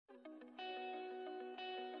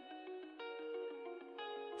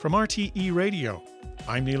From RTE Radio,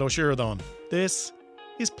 I'm Neil O'Sheridan. This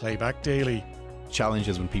is Playback Daily. Challenge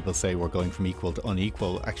is when people say we're going from equal to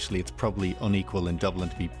unequal. Actually, it's probably unequal in Dublin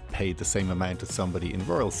to be paid the same amount as somebody in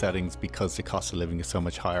rural settings because the cost of living is so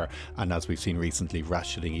much higher, and as we've seen recently,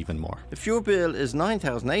 rationing even more. The fuel bill is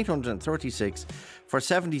 9,836 for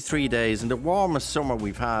 73 days, and the warmest summer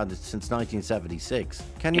we've had since 1976.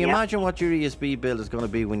 Can you imagine what your ESB bill is going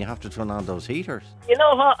to be when you have to turn on those heaters? You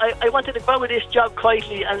know what? I wanted to go out of this job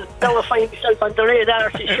quietly, and now I find myself on the radar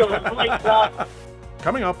to show my God.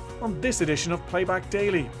 Coming up on this edition of Playback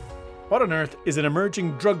Daily, what on earth is an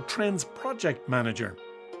emerging drug trends project manager?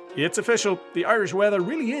 It's official, the Irish weather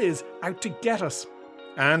really is out to get us.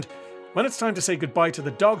 And when it's time to say goodbye to the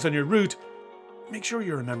dogs on your route, make sure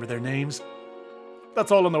you remember their names.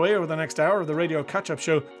 That's all on the way over the next hour of the radio catch-up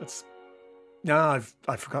show. I've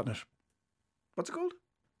forgotten it. What's it called?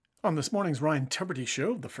 On this morning's Ryan Tubridy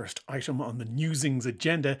show, the first item on the Newsings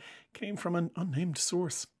agenda came from an unnamed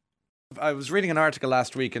source. I was reading an article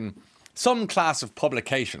last week in some class of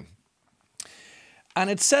publication, and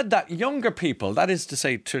it said that younger people, that is to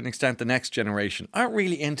say to an extent the next generation, aren't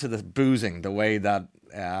really into the boozing the way that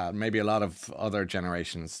maybe a lot of other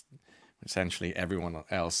generations, essentially everyone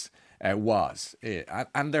else, was.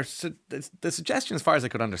 And the suggestion, as far as I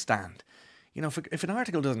could understand, you know, if an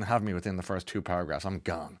article doesn't have me within the first two paragraphs, I'm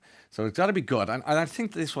gone. So it's got to be good. And I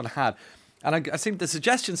think this one had. And I think the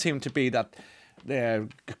suggestion seemed to be that the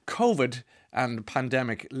COVID and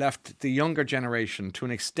pandemic left the younger generation, to an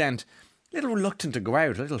extent, a little reluctant to go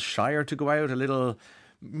out, a little shyer to go out, a little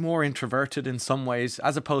more introverted in some ways,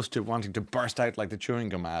 as opposed to wanting to burst out like the chewing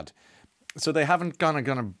gum ad. So they haven't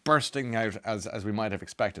gone bursting out as we might have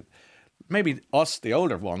expected. Maybe us, the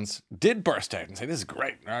older ones, did burst out and say, this is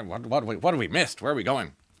great. What have we missed? Where are we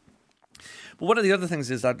going? But one of the other things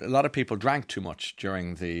is that a lot of people drank too much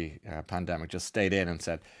during the pandemic, just stayed in and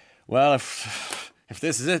said, well, if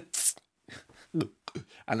this is it,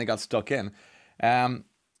 and they got stuck in.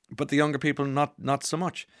 But the younger people, not so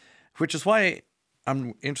much. Which is why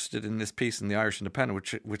I'm interested in this piece in the Irish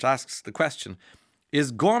Independent, which asks the question,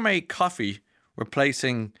 is gourmet coffee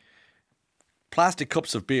replacing plastic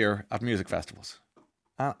cups of beer at music festivals?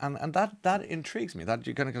 And that intrigues me, that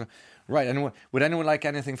you're going to go, right, and would anyone like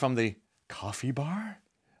anything from the coffee bar?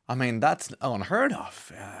 I mean, that's unheard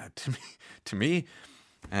of to me.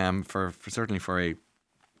 For certainly for a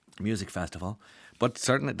music festival, but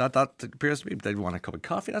certainly that appears to be they'd want a cup of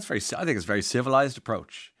coffee. I think it's a very civilized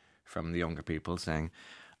approach from the younger people, saying,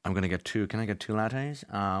 "I'm going to get two. Can I get two lattes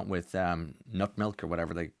with nut milk or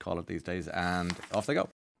whatever they call it these days?" And off they go.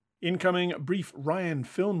 Incoming brief Ryan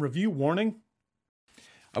film review warning.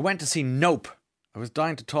 I went to see Nope. I was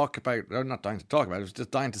dying to talk about. Not dying to talk about it. I was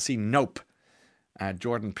just dying to see Nope,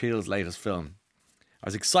 Jordan Peele's latest film. I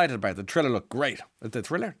was excited about it. The trailer looked great. The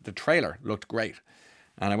trailer looked great.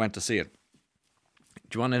 And I went to see it.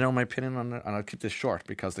 Do you want to know my opinion on it? And I'll keep this short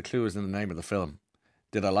because the clue is in the name of the film.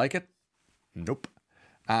 Did I like it? Nope.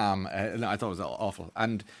 I thought it was awful.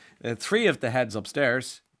 And three of the heads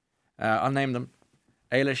upstairs, I'll name them,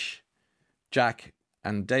 Ailish, Jack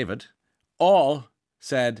and David, all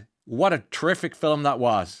said, what a terrific film that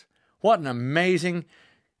was. What an amazing,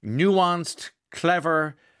 nuanced,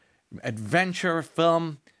 clever adventure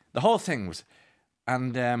film. The whole thing was.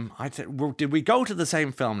 And I said, did we go to the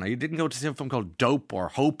same film? Now, you didn't go to the same film called Dope or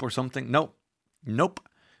Hope or something? Nope.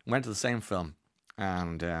 Went to the same film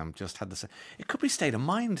and just had the same. It could be state of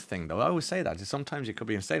mind thing, though. I always say that. Sometimes you could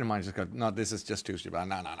be in state of mind. Just go, no, this is just too stupid.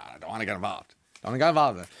 No, I don't want to get involved.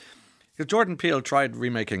 Because Jordan Peele tried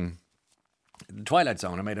remaking The Twilight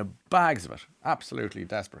Zone and made a bags of it. Absolutely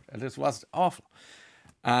desperate. It just was awful.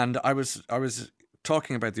 And I was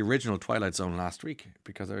talking about the original Twilight Zone last week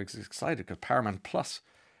because I was excited because Paramount Plus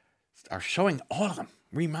are showing all of them,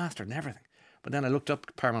 remastered and everything. But then I looked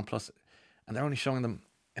up Paramount Plus and they're only showing them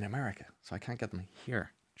in America, so I can't get them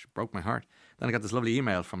here, which broke my heart. Then I got this lovely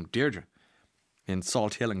email from Deirdre in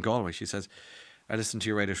Salt Hill in Galway. She says, I listen to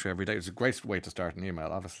your radio show every day. It's a great way to start an email,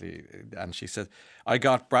 obviously. And she said, I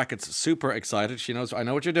got brackets super excited. She knows I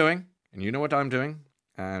know what you're doing and you know what I'm doing.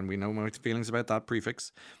 And we know my feelings about that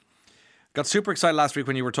prefix. Got super excited last week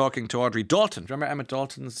when you were talking to Audrey Dalton. Do you remember Emmett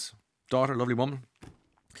Dalton's daughter, lovely woman?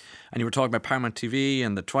 And you were talking about Paramount TV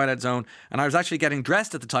and the Twilight Zone. And I was actually getting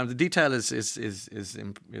dressed at the time. The detail is I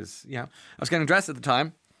was getting dressed at the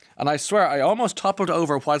time. And I swear, I almost toppled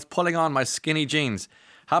over whilst pulling on my skinny jeans.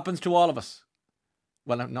 Happens to all of us.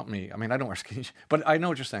 Well, not me. I mean, I don't wear skinny jeans. But I know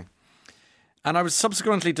what you're saying. And I was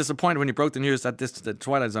subsequently disappointed when you broke the news that the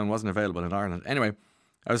Twilight Zone wasn't available in Ireland. Anyway,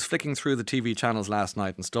 I was flicking through the TV channels last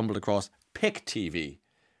night and stumbled across Pick TV,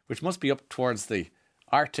 which must be up towards the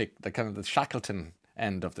Arctic, the kind of the Shackleton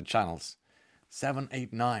end of the channels. 7,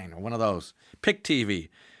 8, 9, or one of those. Pick TV.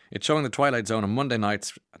 It's showing The Twilight Zone on Monday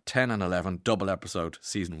nights, 10 and 11, double episode,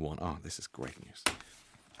 season 1. Oh, this is great news.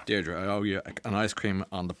 Deirdre, I owe you an ice cream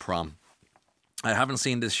on the prom. I haven't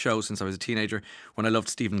seen this show since I was a teenager when I loved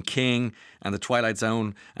Stephen King and The Twilight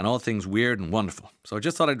Zone and all things weird and wonderful. So I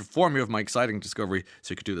just thought I'd inform you of my exciting discovery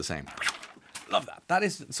so you could do the same. Love that. That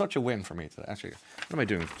is such a win for me today. Actually, what am I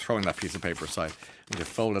doing? Throwing that piece of paper aside. I need to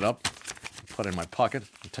fold it up, put it in my pocket,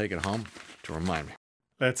 and take it home to remind me.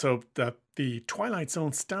 Let's hope that the Twilight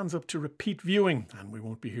Zone stands up to repeat viewing and we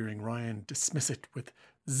won't be hearing Ryan dismiss it with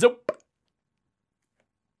Zope.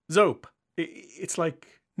 Zope. It's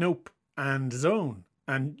like Nope and Zone.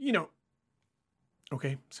 And, you know.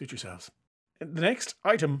 Okay, suit yourselves. The next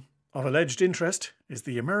item of alleged interest is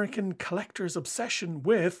the American collector's obsession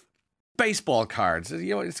with baseball cards.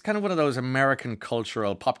 You know, it's kind of one of those American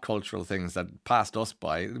cultural, pop cultural things that passed us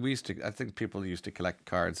by. I think people used to collect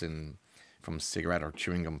cards from cigarette or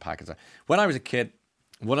chewing gum packets. When I was a kid,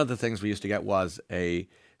 one of the things we used to get was a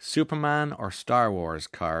Superman or Star Wars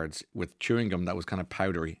cards with chewing gum that was kind of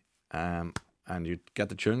powdery. And you'd get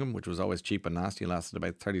the chewing gum, which was always cheap and nasty, lasted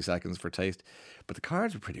about 30 seconds for taste. But the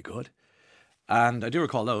cards were pretty good. And I do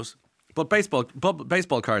recall those. But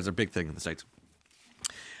baseball cards are a big thing in the States.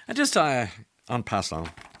 And just on passant,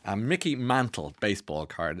 a Mickey Mantle baseball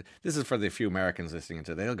card. This is for the few Americans listening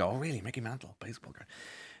to it. They'll go, oh, really? Mickey Mantle baseball card.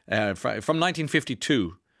 From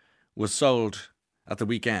 1952, was sold at the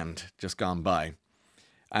weekend just gone by.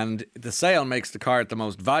 And the sale makes the card the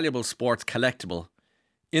most valuable sports collectible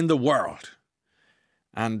in the world.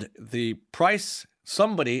 And the price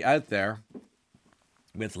somebody out there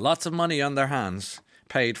with lots of money on their hands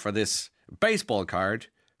paid for this baseball card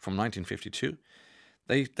from 1952,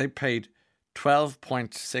 they paid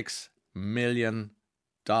 $12.6 million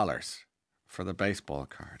for the baseball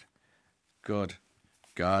card. Good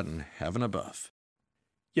God in heaven above.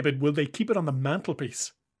 Yeah, but will they keep it on the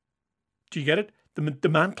mantelpiece? Do you get it? The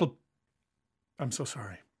mantle... I'm so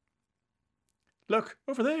sorry. Look,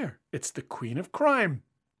 over there. It's the Queen of Crime.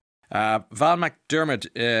 Val McDermott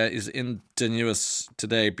is in the news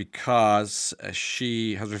today because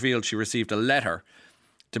she has revealed she received a letter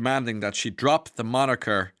demanding that she drop the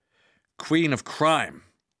moniker Queen of Crime,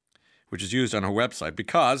 which is used on her website,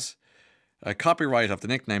 because a copyright of the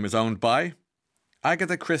nickname is owned by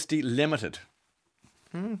Agatha Christie Limited.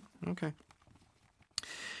 Okay.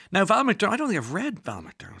 Now, Val McDermott, I don't think I've read Val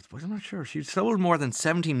McDermott, but I'm not sure. She sold more than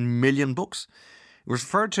 17 million books. It was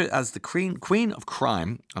referred to as the Queen of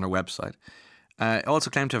Crime on her website. Also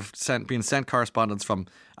claimed to have been sent correspondence from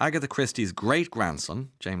Agatha Christie's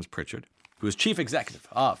great-grandson, James Pritchard, who is chief executive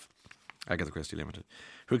of Agatha Christie Limited,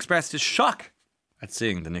 who expressed his shock at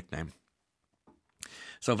seeing the nickname.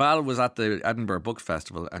 So Val was at the Edinburgh Book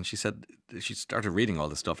Festival and she said she started reading all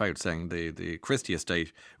this stuff out, saying the Christie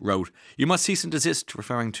estate wrote, "You must cease and desist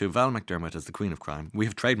referring to Val McDermott as the Queen of Crime. We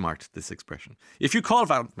have trademarked this expression. If you call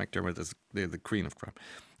Val McDermott as the Queen of Crime,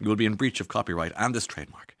 you will be in breach of copyright and this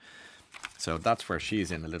trademark." So that's where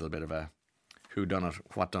she's in a little bit of a who done it,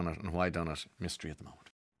 what done it and why done it mystery at the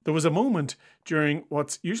moment. There was a moment during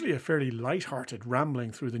what's usually a fairly light-hearted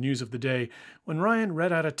rambling through the news of the day when Ryan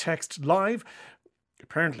read out a text live,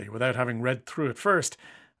 apparently without having read through it first.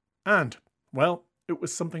 And, well, it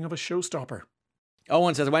was something of a showstopper.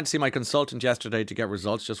 Owen says, I went to see my consultant yesterday to get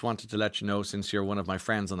results. Just wanted to let you know, since you're one of my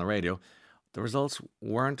friends on the radio, the results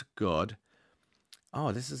weren't good.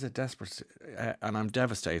 Oh, this is a desperate... and I'm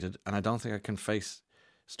devastated, and I don't think I can face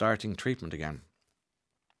starting treatment again.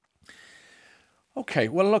 Okay,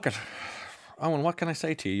 well, look at... Owen, what can I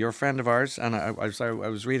say to you? You're a friend of ours, and I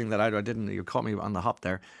was reading that out. I didn't... You caught me on the hop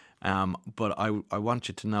there. But I want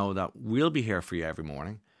you to know that we'll be here for you every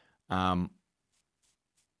morning. I'll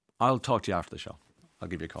talk to you after the show. I'll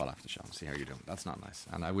give you a call after the show and see how you're doing. That's not nice.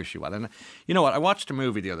 And I wish you well. And you know what? I watched a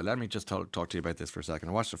movie the other... Let me just talk to you about this for a second.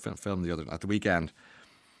 I watched a film at the weekend.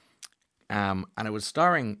 And it was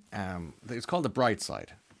starring... it's called The Bright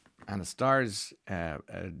Side. And it stars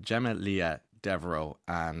Gemma Leah Devereaux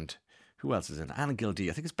and... Who else is in it? Anna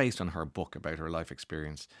Gildea. I think it's based on her book about her life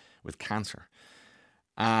experience with cancer.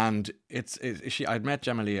 And I'd met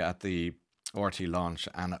Gemma Leah at the RT launch,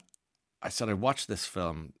 and I said I'd watch this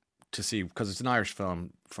film to see, because it's an Irish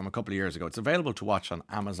film from a couple of years ago. It's available to watch on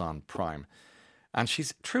Amazon Prime. And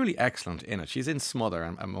she's truly excellent in it. She's in Smother,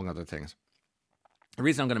 among other things. The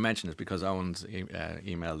reason I'm going to mention is because Owen's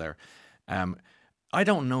email there. I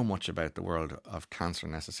don't know much about the world of cancer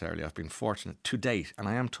necessarily. I've been fortunate to date, and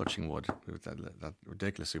I am touching wood with that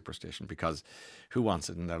ridiculous superstition, because who wants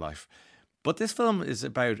it in their life? But this film is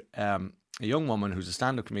about a young woman who's a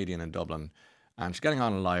stand-up comedian in Dublin, and she's getting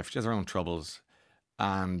on in life. She has her own troubles,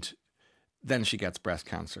 and then she gets breast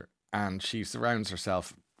cancer, and she surrounds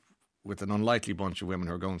herself with an unlikely bunch of women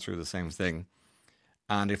who are going through the same thing,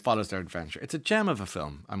 and it follows their adventure. It's a gem of a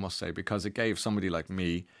film, I must say, because it gave somebody like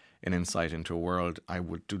me an insight into a world I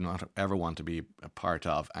do not ever want to be a part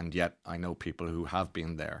of, and yet I know people who have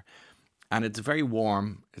been there. And it's very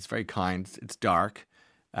warm, it's very kind, it's dark,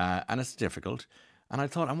 and it's difficult. And I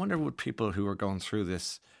thought, I wonder would people who are going through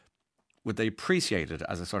this, would they appreciate it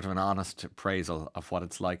as a sort of an honest appraisal of what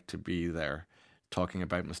it's like to be there, talking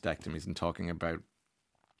about mastectomies and talking about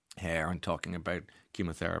hair and talking about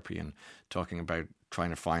chemotherapy and talking about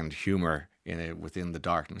trying to find humour within the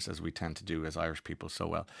darkness, as we tend to do as Irish people so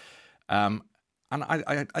well. And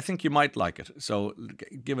I think you might like it. So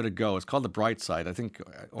give it a go. It's called The Bright Side. I think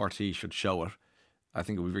RT should show it. I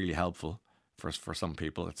think it would be really helpful for some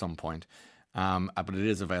people at some point. But it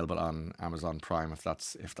is available on Amazon Prime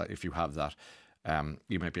if you have that.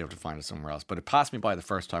 You might be able to find it somewhere else. But it passed me by the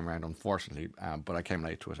first time around, unfortunately. But I came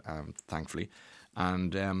late to it, thankfully.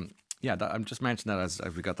 And I'm just mentioning that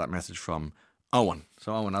as we got that message from Owen.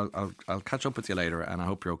 So Owen, I'll catch up with you later, and I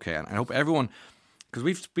hope you're okay. And I hope everyone, because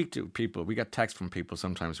we speak to people, we get texts from people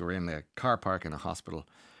sometimes who are in the car park in a hospital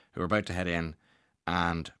who are about to head in,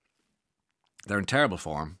 and they're in terrible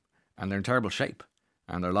form and they're in terrible shape,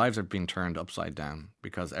 and their lives are being turned upside down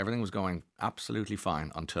because everything was going absolutely fine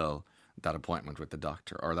until that appointment with the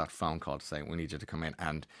doctor or that phone call to say, we need you to come in,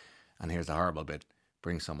 and here's the horrible bit,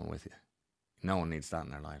 bring someone with you. No one needs that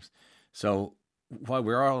in their lives. So while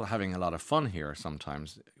we're all having a lot of fun here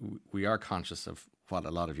sometimes, we are conscious of what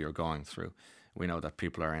a lot of you are going through. We know that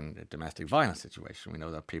people are in a domestic violence situation. We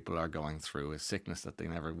know that people are going through a sickness that they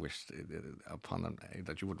never wished upon them,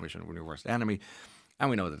 that you wouldn't wish on your worst enemy. And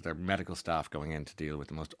we know that there are medical staff going in to deal with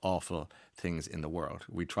the most awful things in the world.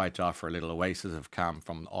 We try to offer a little oasis of calm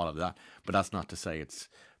from all of that, but that's not to say it's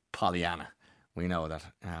Pollyanna. We know that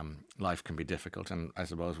life can be difficult, and I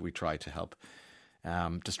suppose we try to help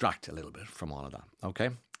distract a little bit from all of that.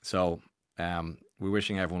 Okay, so we're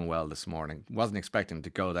wishing everyone well this morning. Wasn't expecting to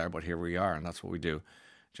go there, but here we are, and that's what we do.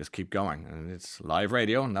 Just keep going, and it's live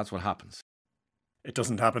radio, and that's what happens. It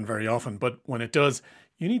doesn't happen very often, but when it does,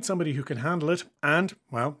 you need somebody who can handle it. And,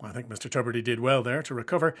 well, I think Mr. Tubridy did well there to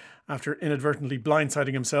recover after inadvertently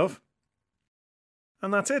blindsiding himself.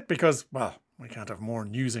 And that's it, because, well, we can't have more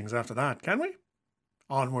newsings after that, can we?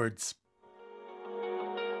 Onwards.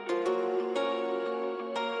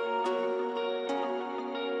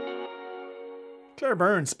 Claire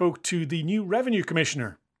Byrne spoke to the new Revenue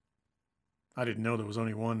Commissioner. I didn't know there was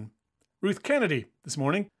only one. Ruth Kennedy this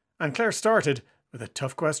morning, and Claire started with a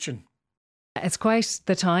tough question. It's quite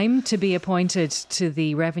the time to be appointed to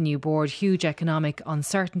the Revenue Board. Huge economic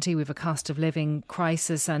uncertainty. We've a cost of living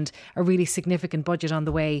crisis and a really significant budget on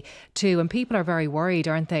the way too. And people are very worried,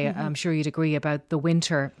 aren't they? Mm-hmm. I'm sure you'd agree about the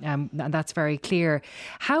winter, and that's very clear.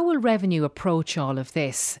 How will Revenue approach all of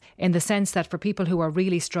this, in the sense that for people who are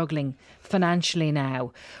really struggling financially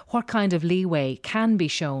now, what kind of leeway can be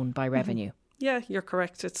shown by Revenue? Mm-hmm. Yeah, you're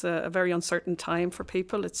correct. It's a very uncertain time for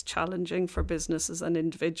people. It's challenging for businesses and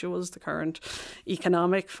individuals, the current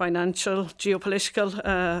economic, financial,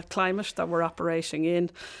 geopolitical climate that we're operating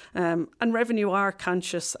in. And Revenue are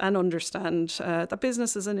conscious and understand that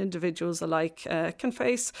businesses and individuals alike can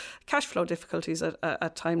face cash flow difficulties at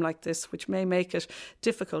a time like this, which may make it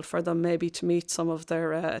difficult for them maybe to meet some of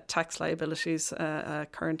their tax liabilities,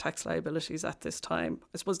 current tax liabilities at this time.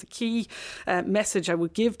 I suppose the key message I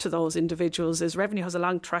would give to those individuals is Revenue has a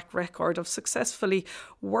long track record of successfully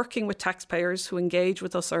working with taxpayers who engage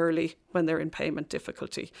with us early when they're in payment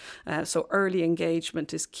difficulty. So early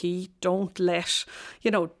engagement is key. Don't let,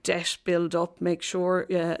 debt build up. Make sure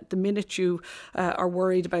the minute you are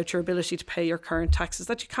worried about your ability to pay your current taxes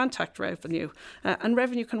that you contact Revenue. And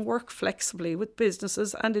Revenue can work flexibly with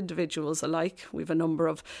businesses and individuals alike. We have a number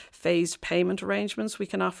of phased payment arrangements we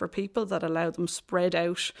can offer people that allow them spread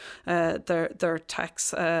out their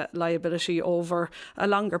tax liability over a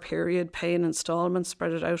longer period, pay in instalments,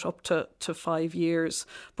 spread it out up to 5 years.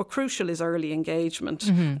 But crucial is early engagement.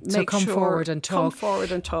 Mm-hmm. So come forward and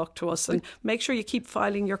talk to us, and make sure you keep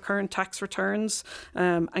filing your current tax returns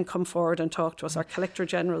and come forward and talk to us. Our Collector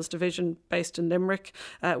General's division based in Limerick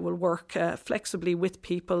will work flexibly with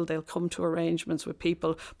people. They'll come to arrangements with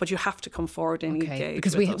people, but you have to come forward and engage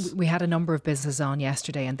because with us. We had a number of businesses on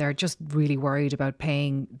yesterday, and they're just really worried about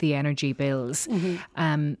paying the energy bills.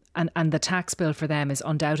 Mm-hmm. And the tax bill for them is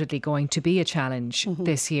undoubtedly going to be a challenge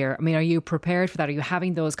this year. I mean, are you prepared for that? Are you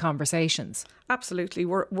having those conversations? Absolutely.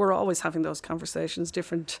 We're always having those conversations.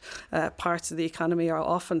 Different parts of the economy are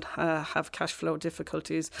often have cash flow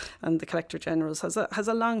difficulties, and the Collector General has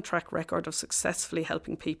a long track record of successfully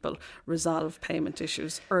helping people resolve payment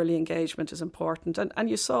issues. Early engagement is important. And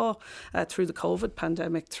you saw through the COVID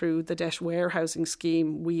pandemic, through the debt warehousing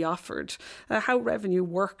scheme we offered, how revenue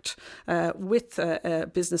worked with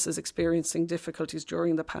businesses experiencing difficulties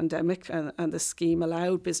during the pandemic, and the scheme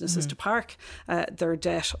allowed businesses to park their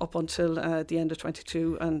debt up until the end of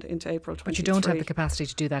 22 and into April 23. But you don't have the capacity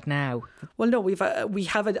to do that now. Well, no, we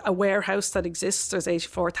have a warehouse that exists. There's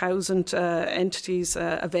 84,000 entities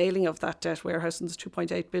availing of that debt warehouse, and there's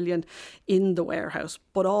 2.8 billion in the warehouse.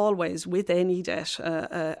 But always, with any debt,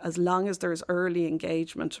 as long as there's early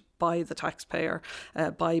engagement by the taxpayer,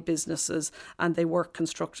 by businesses, and they work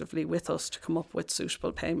constructively with us to come up with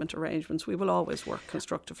suitable payment arrangements, we will always work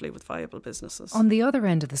constructively with viable businesses. On the other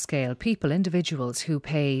end of the scale, individuals who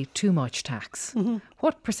pay too much tax.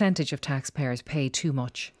 What percentage of taxpayers pay too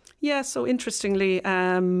much? Yeah, so interestingly,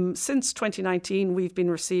 since 2019, we've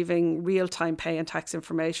been receiving real-time pay and tax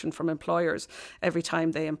information from employers every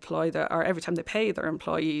time they every time they pay their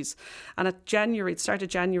employees. And at the start of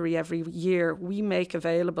January every year, we make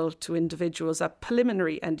available to individuals a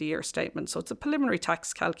preliminary end of year statement. So it's a preliminary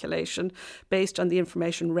tax calculation based on the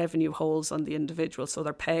information revenue holds on the individual. So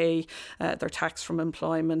their pay, their tax from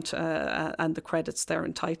employment, and the credits they're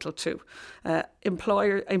entitled to.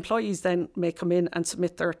 Employees then may come in and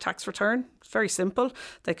submit their tax return. It's very simple.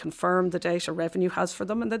 They confirm the data revenue has for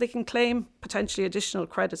them, and then they can claim potentially additional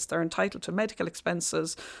credits they're entitled to, medical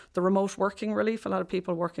expenses, the remote working relief, a lot of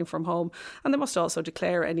people working from home, and they must also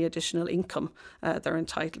declare any additional income they're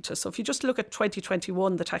entitled to. So if you just look at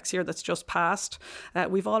 2021, the tax year that's just passed,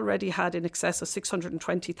 we've already had in excess of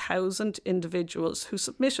 620,000 individuals who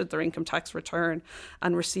submitted their income tax return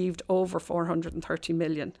and received over 430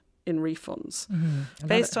 million in refunds.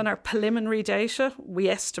 Based on our preliminary data, we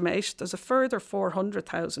estimate there's a further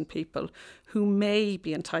 400,000 people who may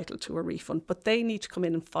be entitled to a refund, but they need to come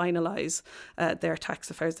in and finalise their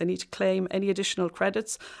tax affairs. They need to claim any additional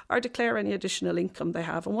credits or declare any additional income they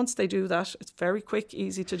have. And once they do that, it's very quick,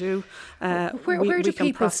 easy to do. Where do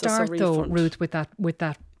people start though, Ruth, with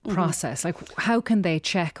that process? Like, how can they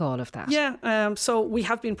check all of that? Yeah, so we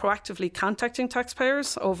have been proactively contacting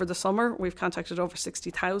taxpayers over the summer. We've contacted over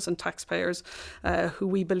 60,000 taxpayers who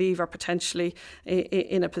we believe are potentially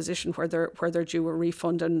in a position where they're due a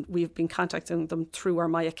refund, and we've been contacting them through our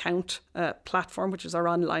My Account platform, which is our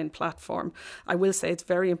online platform. I will say it's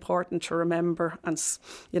very important to remember, and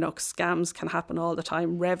scams can happen all the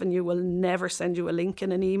time. Revenue will never send you a link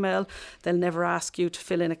in an email. They'll never ask you to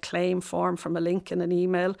fill in a claim form from a link in an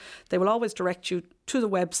email. They will always direct you to the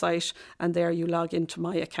website, and there you log into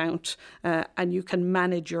My Account, and you can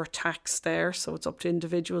manage your tax there. So it's up to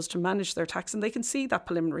individuals to manage their tax, and they can see that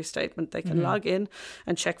preliminary statement. They can log in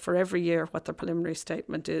and check for every year what their preliminary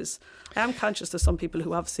statement is. I am conscious there's some people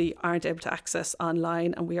who obviously aren't able to access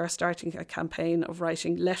online, and we are starting a campaign of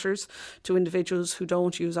writing letters to individuals who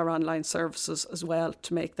don't use our online services as well,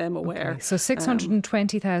 to make them aware. Okay. So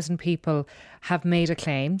 620,000 people have made a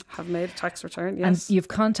claim. Have made a tax return, yes. And you've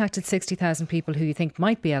contacted 60,000 people who you think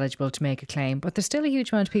might be eligible to make a claim, but there's still a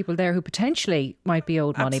huge amount of people there who potentially might be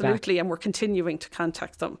owed money back. Absolutely, and we're continuing to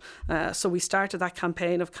contact them. So we started that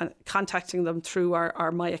campaign of contacting them through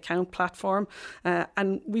our My Account platform,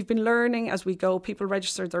 and we've been learning as we go. People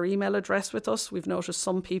registered their email address with us. We've noticed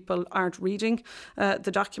some people aren't reading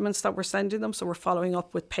the documents that we're sending them, so we're following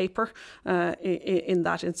up with paper in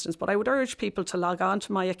that instance. But I would urge people to log on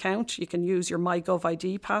to My Account. You can use your MyGov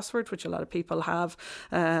ID password, which a lot of people have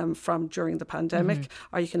from during the pandemic,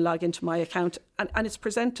 or you can log into My Account, and it's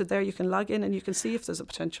presented there. You can log in and you can see if there's a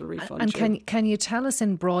potential refund. And can you tell us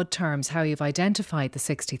in broad terms how you've identified the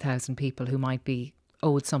 60,000 people who might be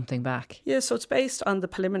owed something back? Yeah, so it's based on the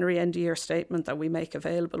preliminary end of year statement that we make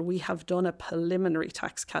available. We have done a preliminary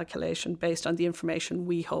tax calculation based on the information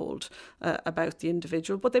we hold about the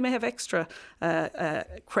individual, but they may have extra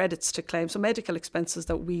credits to claim, so medical expenses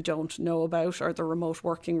that we don't know about, or the remote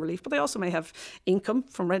working relief, but they also may have income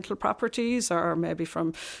from rental properties, or maybe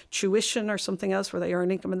from tuition or something else where they earn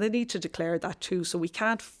income, and they need to declare that too. So we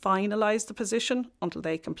can't finalise the position until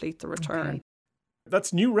they complete the return. Okay.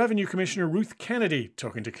 That's new Revenue Commissioner Ruth Kennedy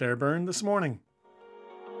talking to Claire Byrne this morning.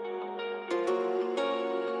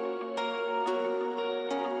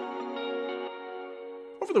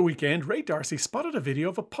 Over the weekend, Ray D'Arcy spotted a video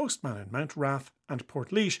of a postman in Mount Rath and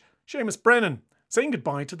Portlaoise, Seamus Brennan, saying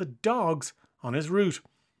goodbye to the dogs on his route.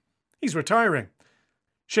 He's retiring.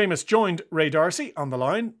 Seamus joined Ray D'Arcy on the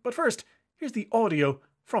line, but first, here's the audio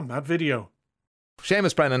from that video.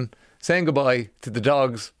 Seamus Brennan saying goodbye to the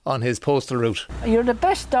dogs on his postal route. You're the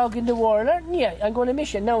best dog in the world, aren't you? I'm going to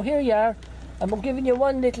miss you. Now, here you are. I'm giving you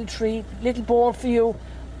one little treat, little bone for you,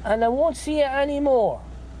 and I won't see you anymore.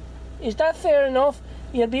 Is that fair enough?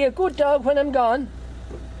 You'll be a good dog when I'm gone.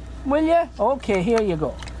 Will you? Okay, here you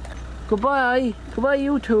go. Goodbye. Goodbye,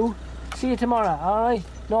 you too. See you tomorrow, all right?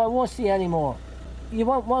 No, I won't see you anymore. You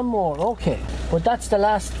want one more? Okay. But that's the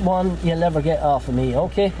last one you'll ever get off of me,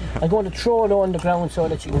 okay? I'm going to throw it on the ground so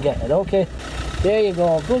that you can get it, okay? There you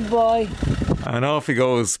go. Goodbye. And off he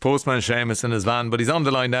goes, Postman Seamus in his van. But he's on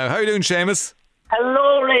the line now. How are you doing, Seamus?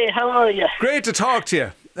 Hello, Ray. How are you? Great to talk to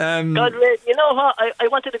you. God, Ray, you know what? I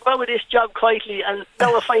wanted to go out with this job quietly, and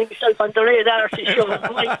now I find myself on the radar to show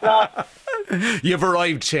my God. You've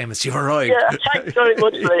arrived, Seamus. You've arrived. Yeah, thanks very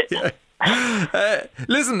much, Ray.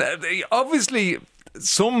 Listen, obviously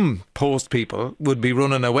some post people would be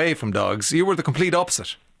running away from dogs. You were the complete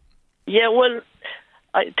opposite. Yeah, well,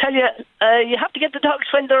 I tell you, you have to get the dogs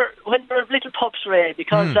when they're little pups, Ray,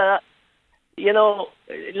 because you know,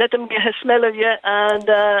 let them get a smell of you and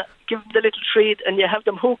give them the little treat, and you have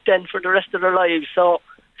them hooked then for the rest of their lives. So,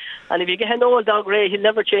 and if you get an old dog, Ray, he'll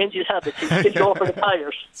never change his habits. He'll still go for the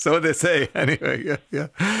tires. So they say, anyway. Yeah.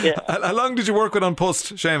 How long did you work with An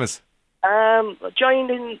Post, Seamus?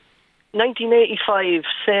 Joined in 1985,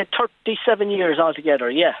 say 37 years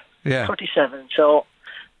altogether. Yeah. 37. So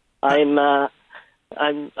I'm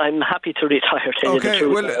happy to retire. Okay,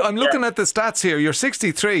 well, I'm looking at the stats here. You're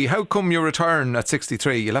 63. How come you return at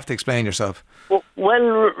 63? You'll have to explain yourself.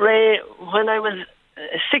 Well, Ray, when I was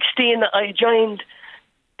 16, I joined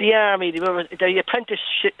the army, the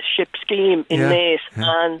apprenticeship scheme in Naas,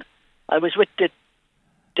 and I was with the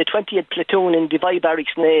 20th platoon in Divide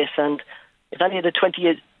Barracks Naas. And if any of the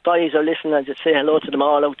 20th guys are listening, I'll just say hello to them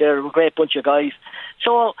all out there. We're a great bunch of guys.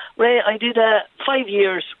 So, Ray, I did 5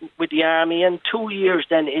 years with the army and 2 years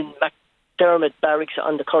then in McDermott Barracks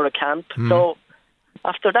on the Curragh camp. So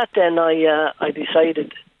after that then I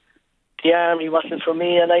decided the army wasn't for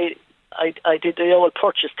me, and I did the old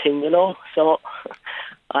purchase thing, you know. So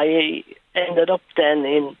I ended up then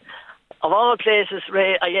in, of all places,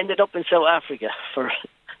 Ray, I ended up in South Africa for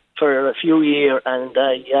a few years, and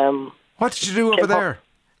what did you do over there?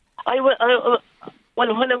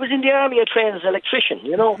 Well, when I was in the army, I trained as an electrician,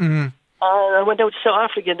 you know. And I went out to South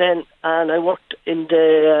Africa then, and I worked in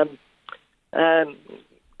the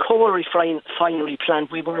coal refinery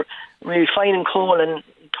plant. We were refining coal and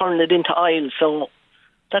turning it into oil, so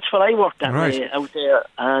that's what I worked at out there.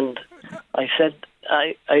 And I said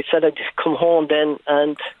I'd come home then,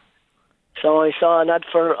 and so I saw an ad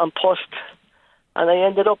for An Post, and I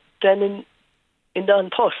ended up then in the An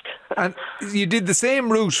Post. And you did the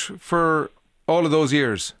same route for all of those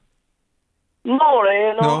years? No,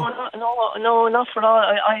 not for all.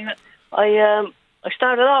 I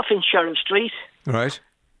started off in Sheriff Street. Right.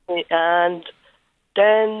 And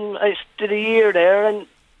then I did a year there and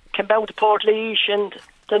came down to Portlaoise, and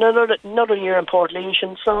then another year in Portlaoise,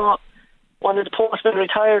 and saw one of the postmen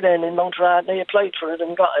retired then in Mountrath, and I applied for it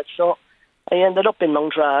and got it. So I ended up in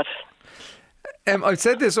Mountrath. I've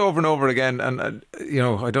said this over and over again, and you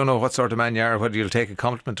know, I don't know what sort of man you are, whether you'll take a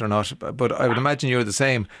compliment or not, but I would imagine you're the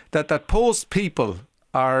same. That post people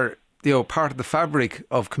are, you know, part of the fabric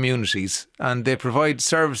of communities, and they provide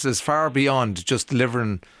services far beyond just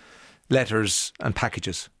delivering letters and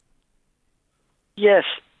packages. Yes,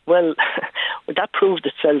 well, that proved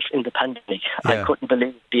itself in the pandemic. I couldn't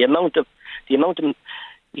believe the amount of you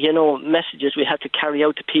know, messages we had to carry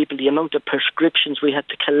out to people, the amount of prescriptions we had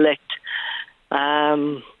to collect.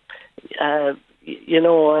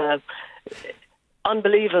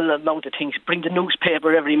 Unbelievable amount of things. Bring the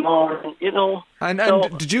newspaper every morning, you know. And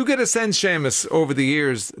did you get a sense, Seamus, over the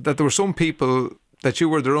years that there were some people that you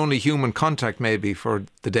were their only human contact maybe for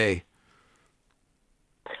the day?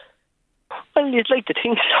 Well, you'd like to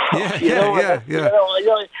think so. Yeah.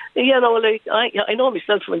 I know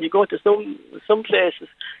myself, when you go to some places,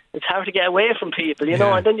 it's hard to get away from people, you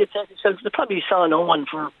know, and then you tell yourself, they probably saw no one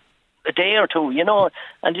for a day or two, you know,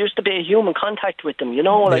 and there used to be a human contact with them, you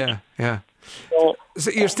know, like. Yeah. So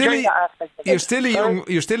you're still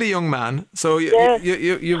a young man. So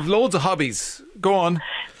you've loads of hobbies. Go on.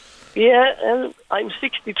 Yeah, I'm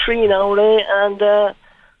 63 now, Ray, and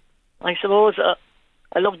I suppose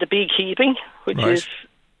I love the beekeeping, which is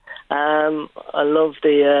I love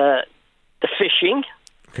the fishing.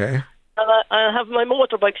 Okay. And I have my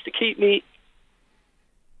motorbikes to keep me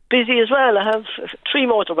busy as well. I have 3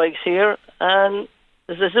 motorbikes here, and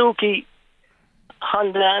the Suzuki,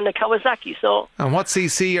 Honda, and a Kawasaki. So. And what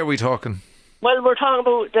CC are we talking? Well, we're talking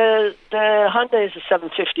about the Honda is a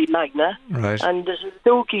 750 Magna, Right. and the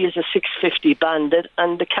Suzuki is a 650 Bandit,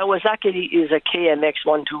 and the Kawasaki is a KMX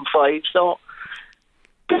 125. So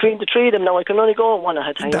between the three of them now, I can only go one at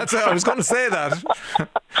a time. That's it. I was going to say that.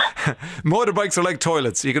 Motorbikes are like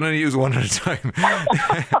toilets. You can only use one at a time.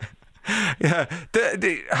 Yeah.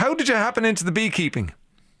 How did you happen into the beekeeping?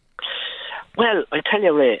 Well, I tell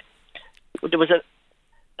you, Ray, there was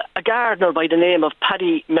a gardener by the name of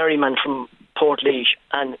Paddy Merriman from Portlaoise,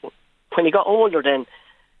 and when he got older then,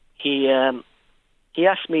 he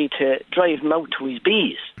asked me to drive him out to his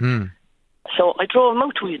bees. So I drove him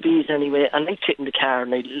out to his bees anyway, and I'd sit in the car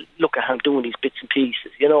and I'd look at him doing these bits and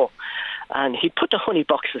pieces, you know. And he'd put the honey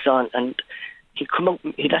boxes on, and he'd come out,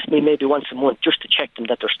 he'd ask me maybe once a month just to check them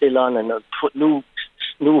that they're still on, and I'd put new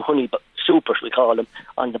honey supers, we call them,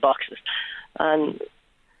 on the boxes. And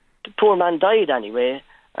the poor man died anyway,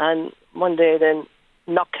 and one day then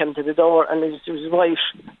knock came to the door, and his wife,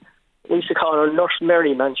 we used to call her Nurse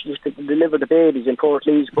Merriman, she used to deliver the babies in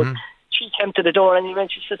Portlaoise, but she came to the door anyway,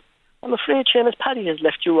 and she said, I'm afraid Seamus Paddy has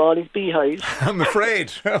left you all his beehives. I'm afraid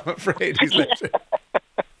he's left it.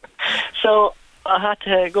 So I had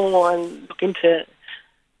to go and look into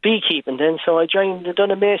beekeeping then, so I joined the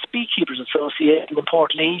Dunamace Beekeepers Association in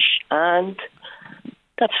Portlaoise, and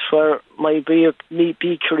that's where my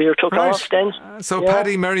bee career took off then. So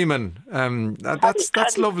Paddy Merriman,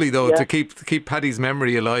 that's lovely though, to keep Paddy's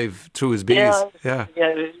memory alive through his bees. Yeah,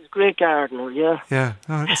 he's a great gardener. Yeah,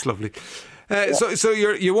 oh, that's lovely. So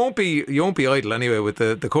you won't be idle anyway with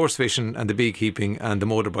the course fishing and the beekeeping and the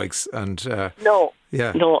motorbikes and no,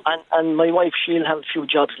 and my wife, she'll have a few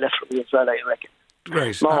jobs left for me as well, I reckon.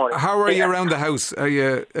 Right. How are you around the house? Are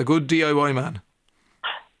you a good DIY man?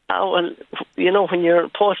 Oh, well, you know, when you're a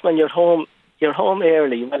postman, you're home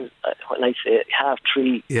early. Well, when I say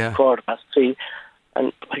 3:30, 3:15,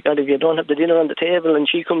 and my God, if you don't have the dinner on the table and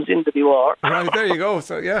she comes in to be warm. Right, there you go.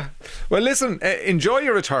 So, yeah. Well, listen, enjoy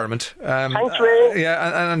your retirement. Thanks, Ray.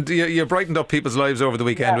 And you brightened up people's lives over the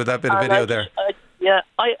weekend with that bit of video there.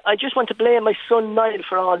 I just want to blame my son Niall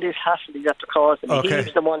for all this hassle he's after causing. Okay.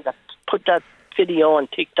 He's the one that put that video on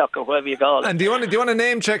TikTok or whatever you call it. And do you want to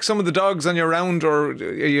name check some of the dogs on your round, or are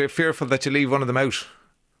you fearful that you leave one of them out?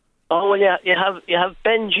 Oh well, yeah. You have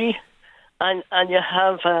Benji, and you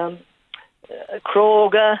have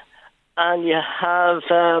Kroger, and you have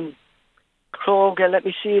Kroger. Let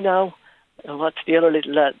me see now. What's the other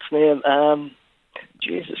little lad's name?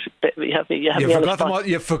 Jesus,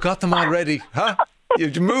 You've forgot them already, huh?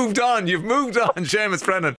 You've moved on, Seamus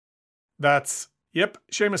Brennan. That's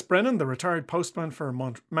Seamus Brennan, the retired postman for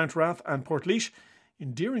Mountrath and Portlaoise,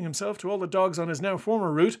 endearing himself to all the dogs on his now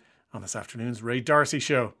former route on this afternoon's Ray Darcy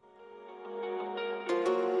Show.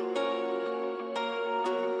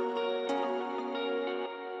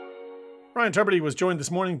 Ryan Tubridy was joined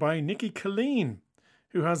this morning by Nikki Killeen,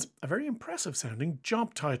 who has a very impressive sounding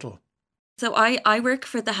job title. So I work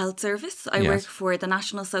for the Health Service, I work for the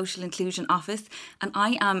National Social Inclusion Office, and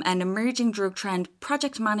I am an emerging drug trend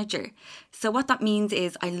project manager. So what that means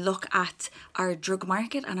is I look at our drug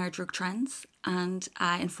market and our drug trends and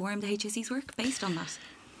inform the HSE's work based on that.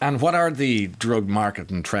 And what are the drug market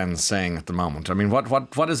and trends saying at the moment? I mean,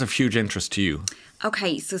 what is of huge interest to you?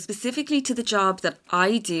 Okay, so specifically to the job that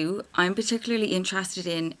I do, I'm particularly interested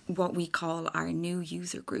in what we call our new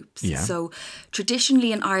user groups. Yeah. So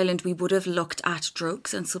traditionally in Ireland, we would have looked at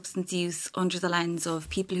drugs and substance use under the lens of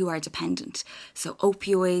people who are dependent. So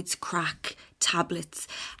opioids, crack, tablets.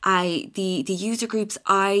 The user groups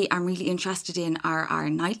I am really interested in are our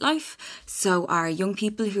nightlife. So our young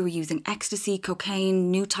people who are using ecstasy,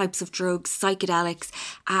 cocaine, new types of drugs, psychedelics,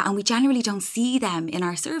 and we generally don't see them in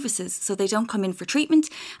our services. So they don't come in for treatment,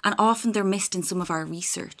 and often they're missed in some of our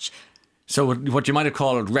research. So what you might have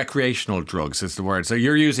called recreational drugs is the word. So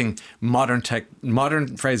you're using modern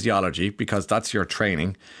phraseology because that's your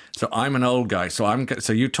training. So I'm an old guy. So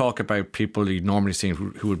you talk about people you normally see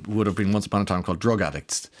who would have been once upon a time called drug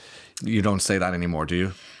addicts. You don't say that anymore, do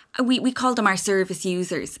you? We call them our service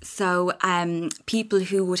users. So people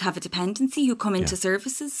who would have a dependency who come into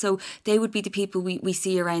services. So they would be the people we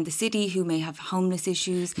see around the city who may have homeless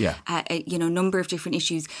issues, number of different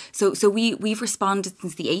issues. So we've responded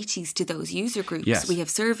since the 80s to those user groups. Yes. We have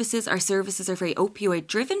services. Our services are very opioid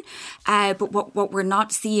driven. But what we're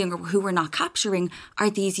not seeing or who we're not capturing are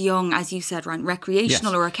these young, as you said, Ron,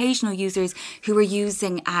 recreational or occasional users who are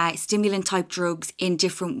using stimulant type drugs in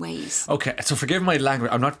different ways. Okay, so forgive my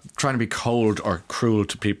language. I'm not trying to be cold or cruel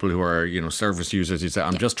to people who are, service users.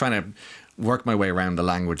 I'm just trying to work my way around the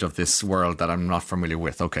language of this world that I'm not familiar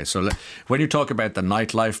with. Okay, so when you talk about the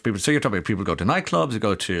nightlife, you're talking about people go to nightclubs, who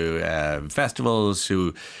go to festivals,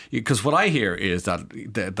 because what I hear is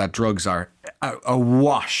that drugs are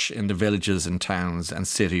awash in the villages and towns and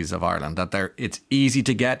cities of Ireland. That it's easy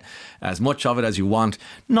to get as much of it as you want,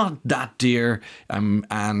 not that dear,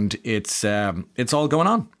 and it's all going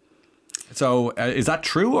on. So is that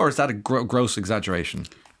true, or is that a gross exaggeration?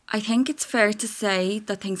 I think it's fair to say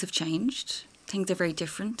that things have changed. Things are very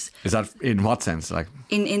different. Is that in what sense? Like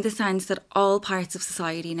in the sense that all parts of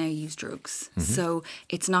society now use drugs. Mm-hmm. So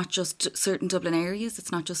it's not just certain Dublin areas.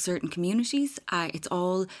 It's not just certain communities. It's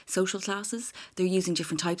all social classes. They're using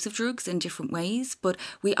different types of drugs in different ways. But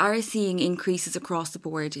we are seeing increases across the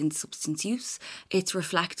board in substance use. It's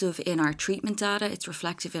reflective in our treatment data. It's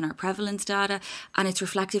reflective in our prevalence data. And it's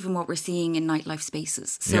reflective in what we're seeing in nightlife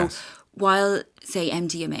spaces. So while, say,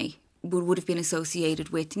 MDMA would have been associated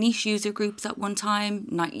with niche user groups at one time,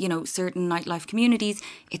 certain nightlife communities,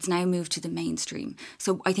 it's now moved to the mainstream.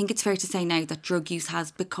 So I think it's fair to say now that drug use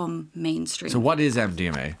has become mainstream. So what is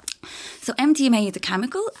MDMA? So MDMA is a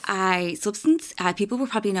chemical substance. People will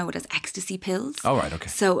probably know it as ecstasy pills. Oh, right, okay.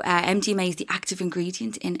 So MDMA is the active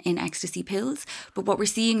ingredient in ecstasy pills. But what we're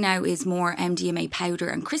seeing now is more MDMA powder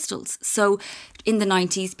and crystals. So in the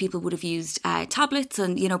 90s, people would have used tablets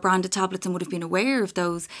and, branded tablets and would have been aware of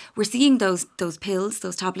those. We're seeing those pills,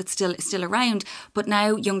 those tablets still around. But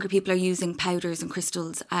now younger people are using powders and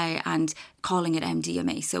crystals and calling it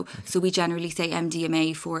MDMA. So we generally say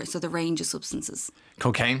MDMA for the range of substances.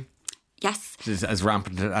 Cocaine? Yes. Is as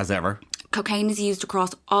rampant as ever. Cocaine is used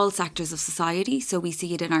across all sectors of society. So we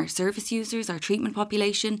see it in our service users, our treatment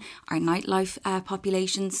population, our nightlife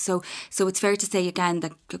populations. So it's fair to say again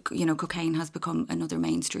that cocaine has become another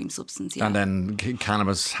mainstream substance. Yeah. And then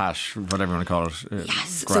cannabis, hash, whatever you want to call it,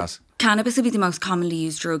 yes. grass. So cannabis would be the most commonly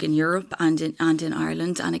used drug in Europe and in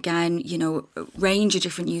Ireland. And again, a range of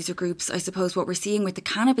different user groups. I suppose what we're seeing with the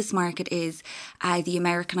cannabis market is the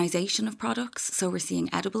Americanization of products. So we're seeing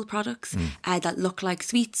edible products that look like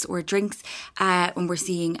sweets or drinks. And we're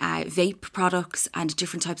seeing vape products and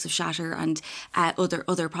different types of shatter and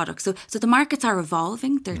other products. So the markets are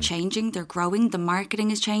evolving. They're changing. They're growing. The marketing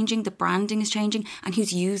is changing. The branding is changing. And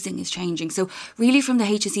who's using is changing. So really from the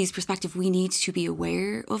HSE's perspective, we need to be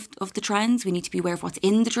aware of the trends. We need to be aware of what's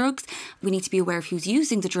in the drugs. We need to be aware of who's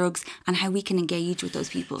using the drugs and how we can engage with those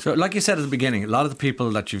people. So like you said at the beginning, a lot of the people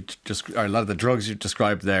that a lot of the drugs you've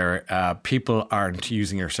described there, people aren't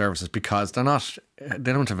using your services because they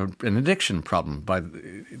don't have an addiction problem.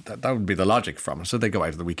 That would be the logic from it. So they go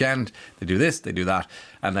out at the weekend, they do this, they do that,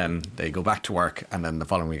 and then they go back to work, and then the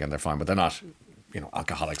following weekend they're fine. But they're not,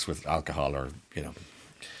 alcoholics with alcohol, or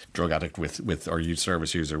drug addict with or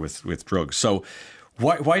service user with drugs. So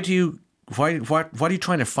what are you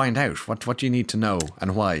trying to find out? What do you need to know,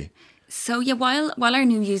 and why? So while our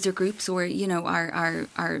new user groups, or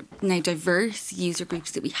our now diverse user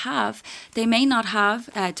groups that we have, they may not have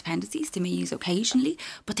dependencies. They may use occasionally,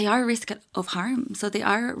 but they are at risk of harm. So they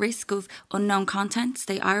are at risk of unknown contents.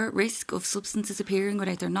 They are at risk of substances appearing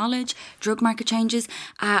without their knowledge, drug market changes,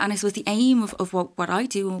 and I suppose the aim of what I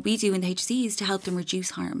do and what we do in the HSE is to help them reduce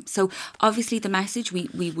harm. So obviously the message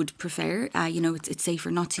we would prefer, it's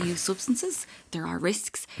safer not to use substances. There are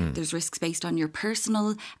risks. There's risks based on your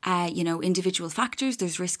personal, individual factors.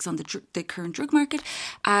 There's risks on the current drug market.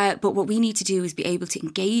 But what we need to do is be able to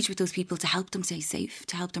engage with those people to help them stay safe,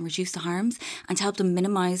 to help them reduce the harms, and to help them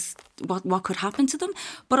minimise what could happen to them,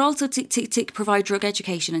 but also to provide drug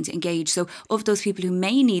education and to engage. So of those people who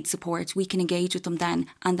may need support, we can engage with them then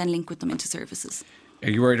and then link with them into services. Are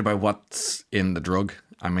you worried about what's in the drug?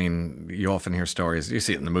 I mean, you often hear stories, you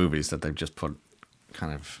see it in the movies, that they've just put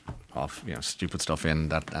kind of off, stupid stuff in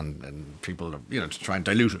that, and people, to try and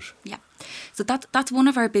dilute it. Yeah. So that's one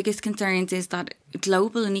of our biggest concerns, is that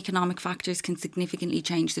global and economic factors can significantly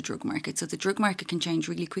change the drug market. So the drug market can change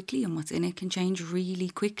really quickly, and what's in it can change really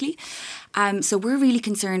quickly. So we're really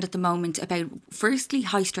concerned at the moment about, firstly,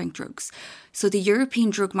 high strength drugs. So the European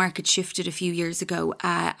drug market shifted a few years ago,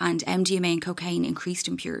 and MDMA and cocaine increased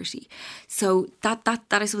in purity. So that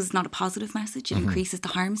I suppose is not a positive message. It increases the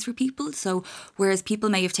harms for people. So whereas people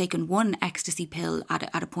may have taken one ecstasy pill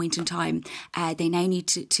at a point in time, they now need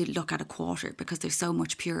to look at a quarter, because there's so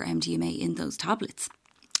much pure MDMA in those tablets.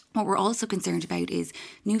 What we're also concerned about is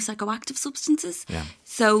new psychoactive substances. Yeah.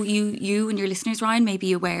 So you and your listeners, Ryan, may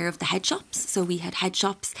be aware of the head shops. So we had head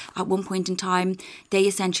shops at one point in time. They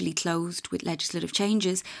essentially closed with legislative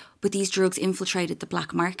changes. but these drugs infiltrated the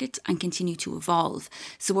black market and continue to evolve.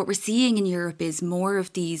 So what we're seeing in Europe is more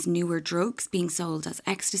of these newer drugs being sold as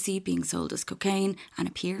ecstasy, being sold as cocaine and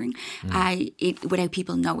appearing without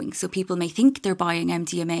people knowing. So people may think they're buying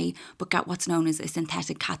MDMA, but get what's known as a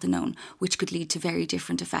synthetic cathinone, which could lead to very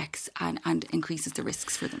different effects and increases the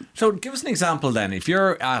risks for them. So give us an example then. If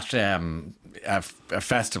you're at a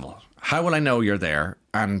festival, how will I know you're there?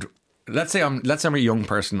 And let's say I'm a young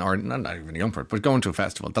person, or not even a young person, but going to a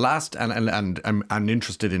festival. The last, and I'm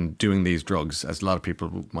interested in doing these drugs, as a lot of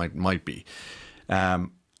people might be. The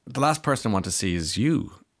last person I want to see is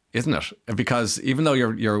you, isn't it? Because even though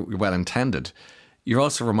you're well intended, you're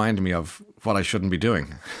also reminding me of what I shouldn't be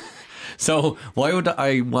doing. So why would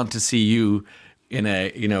I want to see you in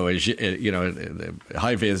a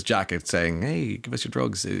high vis jacket saying, "Hey, give us your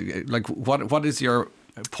drugs"? Like, what is your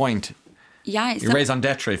point? Yeah, your raison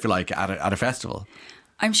d'etre, if you like, at a festival.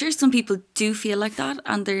 I'm sure some people do feel like that,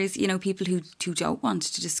 and there's people who don't want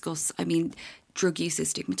to discuss. I mean, drug use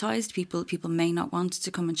is stigmatised. People may not want to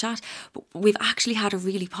come and chat, but we've actually had a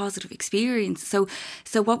really positive experience. So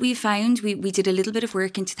what we found, we did a little bit of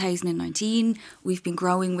work in 2019. We've been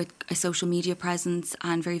growing with a social media presence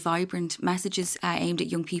and very vibrant messages aimed at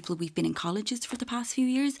young people. We've been in colleges for the past few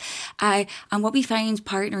years. And what we found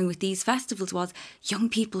partnering with these festivals was young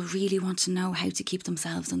people really want to know how to keep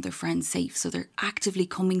themselves and their friends safe. So they're actively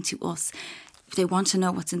coming to us. They want to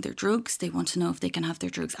know what's in their drugs. They want to know if they can have their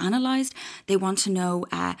drugs analysed. They want to know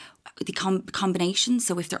the combination.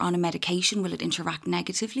 So if they're on a medication, will it interact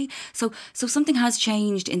negatively? So something has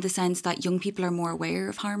changed in the sense that young people are more aware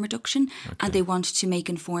of harm reduction, and they want to make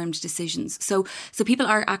informed decisions. So people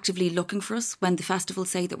are actively looking for us. When the festivals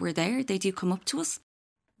say that we're there, they do come up to us.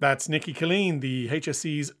 That's Nikki Killeen, the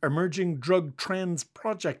HSE's Emerging Drug Trends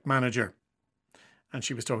Project Manager. And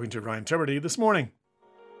she was talking to Ryan Tubridy this morning.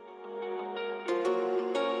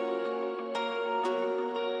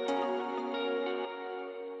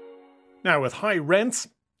 Now, with high rents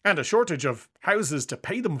and a shortage of houses to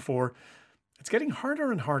pay them for, it's getting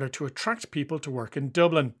harder and harder to attract people to work in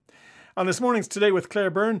Dublin. On this morning's Today with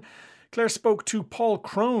Claire Byrne, Claire spoke to Paul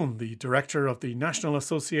Crone, the director of the National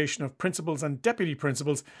Association of Principals and Deputy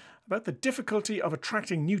Principals, about the difficulty of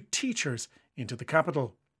attracting new teachers into the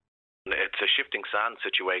capital. It's a shifting sand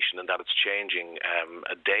situation in that it's changing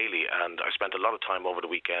daily, and I spent a lot of time over the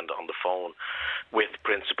weekend on the phone with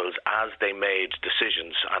principals as they made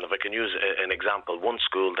decisions. And if I can use an example, one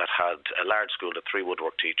school that had a large school had 3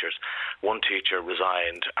 woodwork teachers. One teacher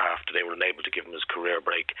resigned after they were unable to give him his career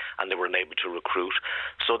break, and they were unable to recruit.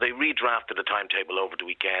 So they redrafted the timetable over the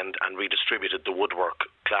weekend and redistributed the woodwork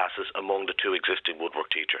classes among the 2 existing woodwork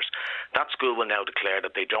teachers. That school will now declare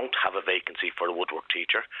that they don't have a vacancy for a woodwork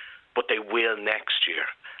teacher, but they will next year,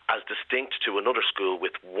 as distinct to another school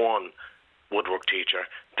with 1 woodwork teacher.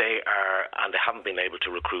 They haven't been able to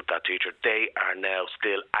recruit that teacher. They are now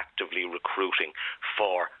still actively recruiting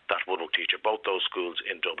for that woodwork teacher, both those schools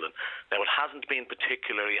in Dublin. Now, it hasn't been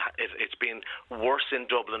particularly, it's been worse in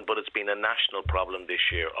Dublin, but it's been a national problem this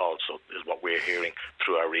year also, is what we're hearing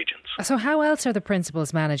through our regions. So how else are the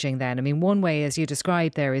principals managing then? I mean, one way, as you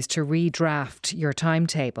described there, is to redraft your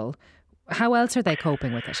timetable. How else are they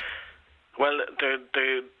coping with it? Well,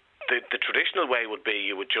 the traditional way would be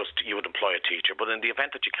you would employ a teacher, but in the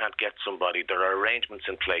event that you can't get somebody, there are arrangements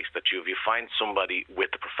in place that if you find somebody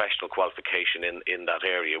with a professional qualification in that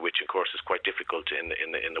area, which of course is quite difficult in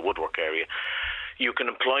the woodwork area, you can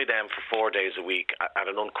employ them for 4 days a week at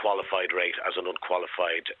an unqualified rate as an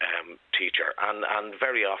unqualified teacher. And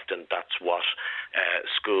very often that's what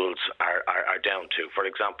schools are down to. For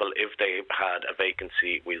example, if they had a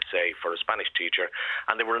vacancy, we'll say, for a Spanish teacher,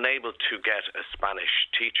 and they were unable to get a Spanish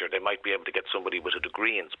teacher, they might be able to get somebody with a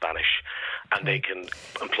degree in Spanish, and they can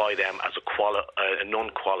employ them as a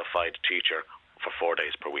non-qualified teacher for 4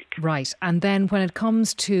 days per week. Right. And then when it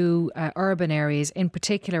comes to urban areas, in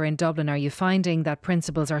particular in Dublin, are you finding that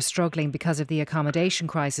principals are struggling because of the accommodation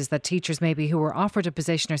crisis, that teachers maybe who are offered a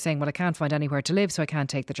position are saying, well, I can't find anywhere to live, so I can't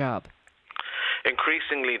take the job?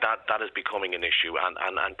 Increasingly, that is becoming an issue, and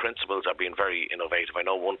principals are being very innovative. I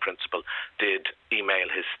know one principal did email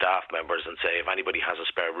his staff members and say, if anybody has a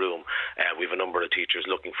spare room, we have a number of teachers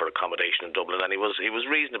looking for accommodation in Dublin, and he was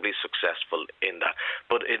reasonably successful in that.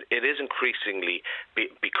 But it is increasingly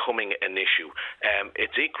becoming an issue.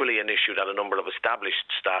 It's equally an issue that a number of established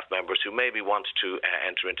staff members who maybe want to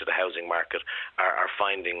enter into the housing market are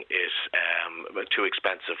finding it too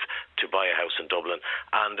expensive to buy a house in Dublin,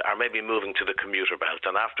 and are maybe moving to the commuter commuter belt,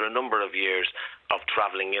 and after a number of years of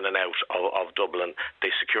travelling in and out of Dublin, they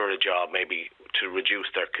secured a job maybe to reduce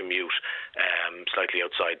their commute slightly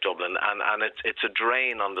outside Dublin, and it's a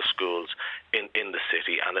drain on the schools in the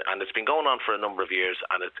city, and it's been going on for a number of years,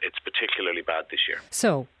 and it's particularly bad this year.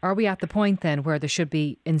 So are we at the point then where there should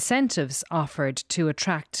be incentives offered to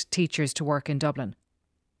attract teachers to work in Dublin?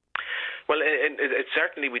 Well, it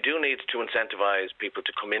certainly, we do need to incentivise people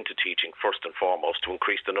to come into teaching first and foremost, to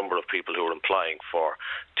increase the number of people who are applying for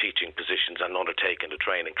teaching positions and undertaking the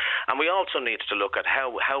training. And we also need to look at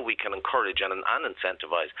how we can encourage and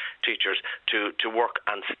incentivise teachers to work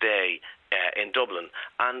and stay in Dublin,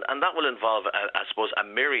 and that will involve, I suppose, a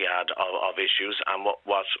myriad of issues. And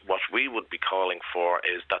what we would be calling for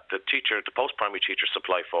is that the post-primary teacher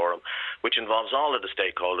supply forum, which involves all of the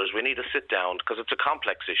stakeholders, we need to sit down, because it's a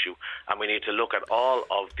complex issue, and we need to look at all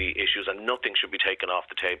of the issues, and nothing should be taken off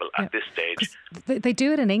the table at this stage. They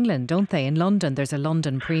do it in England, don't they? In London, there's a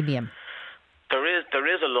London premium. There is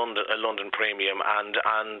a London premium, and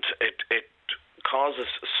it causes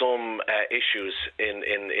some issues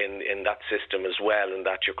in that system as well, in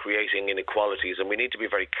that you're creating inequalities, and we need to be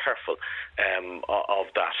very careful of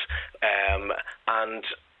that. And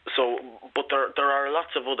so, but there are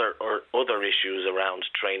lots of other issues around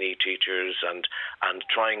trainee teachers and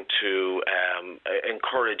trying to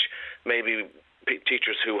encourage maybe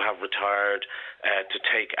teachers who have retired to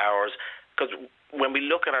take hours, because when we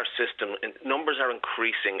look at our system, numbers are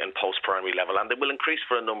increasing in post-primary level, and they will increase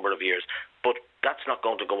for a number of years, but that's not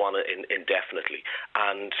going to go on indefinitely,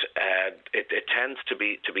 and it tends to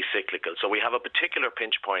be cyclical. So we have a particular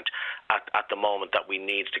pinch point at the moment that we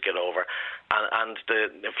need to get over, and the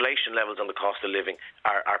inflation levels and the cost of living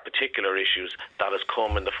are particular issues that has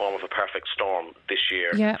come in the form of a perfect storm this year.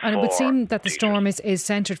 Yeah, and it would seem that the storm is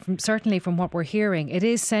centred, certainly from what we're hearing, it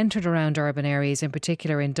is centred around urban areas, in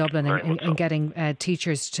particular in Dublin, and getting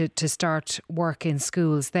teachers to start work in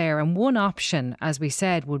schools there. And one option, as we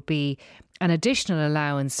said, would be an additional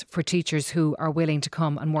allowance for teachers who are willing to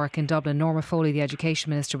come and work in Dublin. Norma Foley, the Education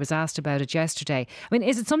Minister, was asked about it yesterday. I mean,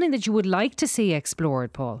 is it something that you would like to see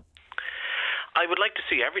explored, Paul? I would like to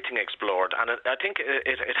see everything explored, and I think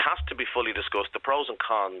it has to be fully discussed. The pros and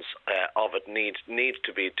cons of it need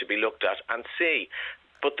to be looked at and see.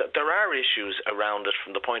 But there are issues around it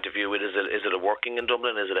from the point of view, is it a working in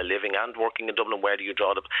Dublin? Is it a living and working in Dublin? Where do you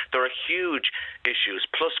draw it? There are huge issues,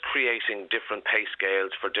 plus creating different pay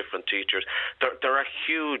scales for different teachers. There are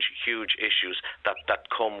huge issues that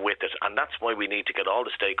come with it, and that's why we need to get all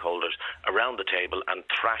the stakeholders around the table and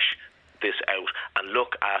thrash this out and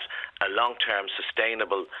look at a long-term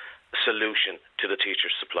sustainable solution to the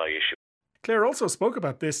teacher supply issue. Claire also spoke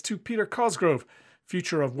about this to Peter Cosgrove,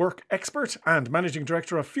 Future of Work expert and Managing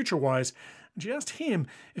Director of FutureWise, and she asked him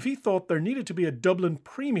if he thought there needed to be a Dublin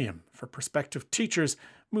premium for prospective teachers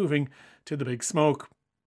moving to the big smoke.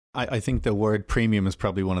 I think the word premium is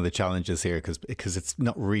probably one of the challenges here because it's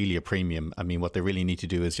not really a premium. I mean, what they really need to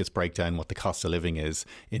do is just break down what the cost of living is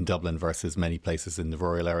in Dublin versus many places in the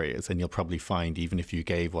rural areas. And you'll probably find even if you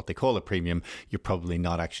gave what they call a premium, you're probably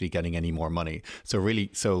not actually getting any more money. So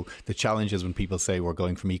the challenge is when people say we're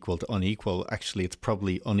going from equal to unequal, actually it's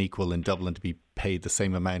probably unequal in Dublin to be paid the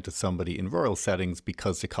same amount as somebody in rural settings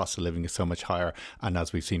because the cost of living is so much higher. And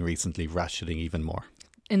as we've seen recently, rationing even more.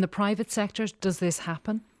 In the private sector, does this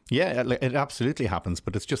happen? Yeah, it absolutely happens,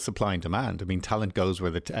 but it's just supply and demand. I mean, talent goes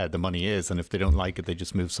where the money is, and if they don't like it, they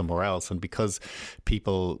just move somewhere else. And because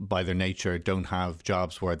people, by their nature, don't have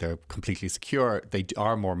jobs where they're completely secure, they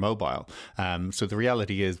are more mobile. So the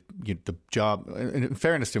reality is, the job, in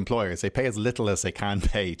fairness to employers, they pay as little as they can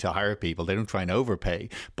pay to hire people. They don't try and overpay.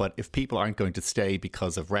 But if people aren't going to stay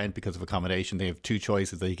because of rent, because of accommodation, they have two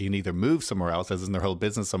choices. They can either move somewhere else, as in their whole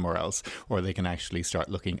business somewhere else, or they can actually start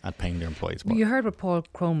looking at paying their employees more. You heard what Paul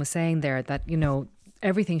Crone was saying there, that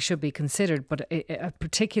everything should be considered, but a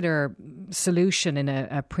particular solution in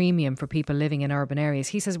a premium for people living in urban areas,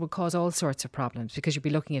 he says, will cause all sorts of problems because you'll be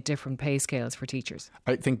looking at different pay scales for teachers.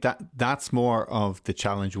 I think that's more of the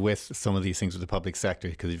challenge with some of these things with the public sector,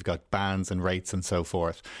 because you've got bans and rates and so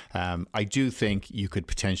forth. I do think you could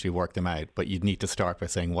potentially work them out, but you'd need to start by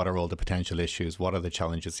saying, what are all the potential issues? What are the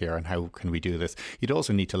challenges here, and how can we do this? You'd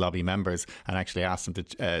also need to lobby members and actually ask them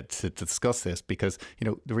to discuss this, because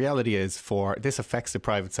the reality is, this affects affects the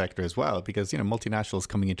private sector as well, because, multinationals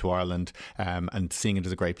coming into Ireland and seeing it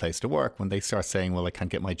as a great place to work, when they start saying, well, I can't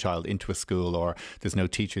get my child into a school or there's no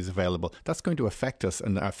teachers available, that's going to affect us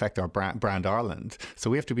and affect our brand Ireland. So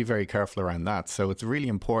we have to be very careful around that. So it's really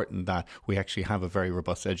important that we actually have a very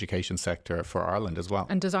robust education sector for Ireland as well.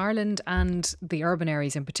 And does Ireland and the urban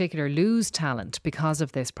areas in particular lose talent because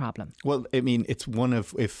of this problem? Well, I mean, it's one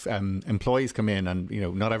of, if employees come in and,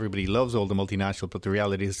 not everybody loves all the multinational, but the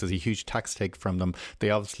reality is there's a huge tax take from them. They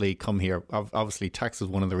obviously come here. Obviously, tax is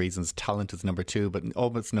one of the reasons. Talent is number 2, but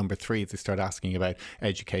almost number 3 is they start asking about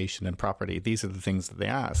education and property. These are the things that they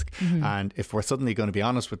ask. Mm-hmm. And if we're suddenly going to be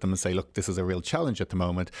honest with them and say, look, this is a real challenge at the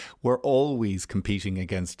moment, we're always competing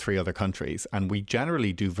against 3 other countries. And we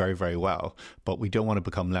generally do very, very well, but we don't want to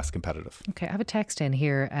become less competitive. Okay, I have a text in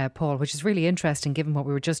here, Paul, which is really interesting given what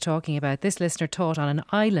we were just talking about. This listener taught on an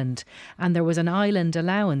island and there was an island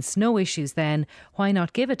allowance. No issues then. Why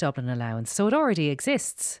not give a Dublin allowance? So it already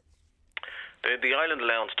exists. The island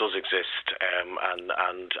allowance does exist, and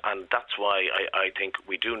that's why I think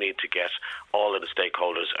we do need to get all of the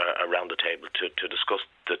stakeholders around the table to discuss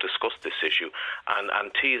this issue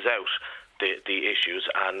and tease out the issues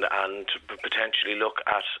and potentially look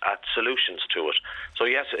at solutions to it. So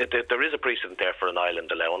yes, there is a precedent there for an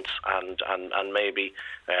island allowance, and maybe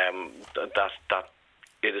that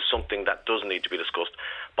it is something that does need to be discussed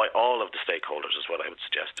by all of the stakeholders, is what I would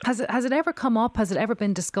suggest. Has it ever come up? Has it ever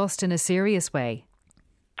been discussed in a serious way?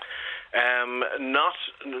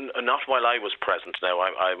 Not while I was present. Now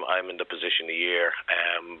I'm in the position a year,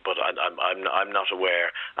 but I'm not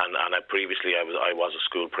aware. And previously I was a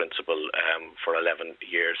school principal for 11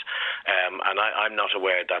 years, and I'm not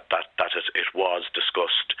aware that it was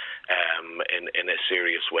discussed in a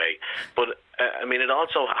serious way. But I mean, it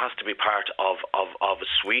also has to be part of a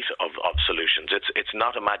suite of solutions. It's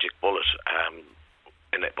not a magic bullet.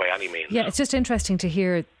 By any means. Yeah, it's just interesting to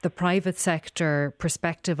hear the private sector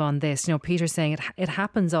perspective on this. Peter's saying it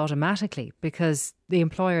happens automatically because the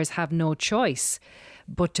employers have no choice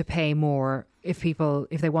but to pay more if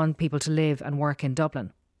they want people to live and work in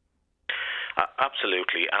Dublin.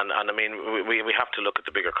 Absolutely, and I mean we have to look at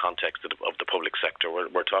the bigger context of the public sector.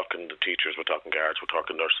 We're talking the teachers, we're talking guards, we're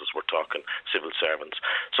talking nurses, we're talking civil servants.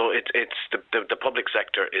 So it's the public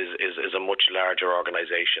sector is a much larger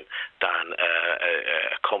organisation than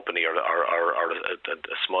a company or a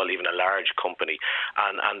small, even a large company,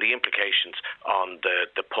 and the implications on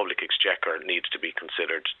the public exchequer needs to be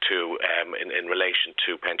considered too in relation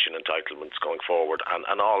to pension entitlements going forward,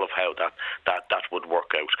 and all of how that would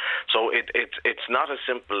work out. So it's not as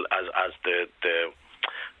simple as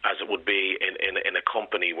it would be in a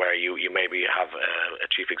company where you maybe have a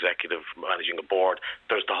chief executive managing a board.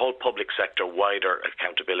 There's the whole public sector wider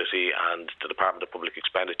accountability and the Department of Public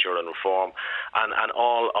Expenditure and Reform and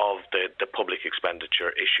all of the public expenditure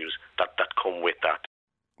issues that come with that.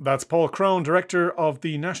 That's Paul Crone, Director of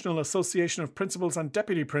the National Association of Principals and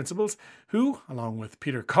Deputy Principals, who, along with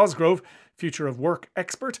Peter Cosgrove, Future of Work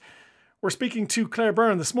expert, we're speaking to Claire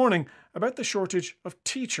Byrne this morning about the shortage of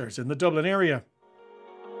teachers in the Dublin area.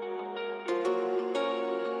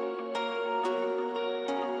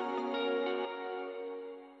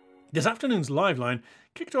 This afternoon's Live Line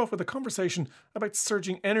kicked off with a conversation about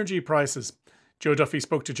surging energy prices. Joe Duffy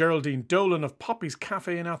spoke to Geraldine Dolan of Poppy's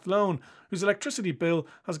Cafe in Athlone, whose electricity bill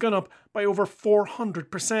has gone up by over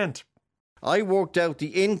 400%. I worked out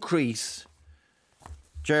the increase,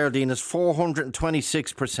 Geraldine, is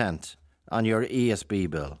 426%. On your ESB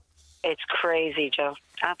bill. It's crazy, Joe.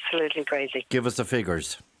 Absolutely crazy. Give us the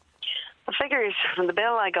figures. The figures from the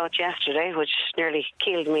bill I got yesterday, which nearly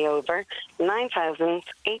keeled me over,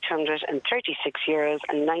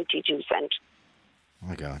 €9,836.92. Oh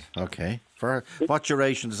my God. Okay. For what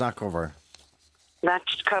duration does that cover? That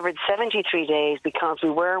covered 73 days because we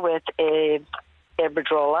were with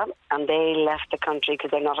Iberdrola, and they left the country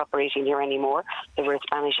because they're not operating here anymore. They were a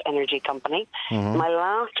Spanish energy company. Mm-hmm. My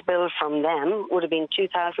last bill from them would have been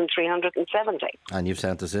 2,370. And you've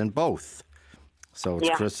sent us in both, so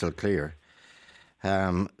it's crystal clear.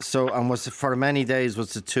 Was for many days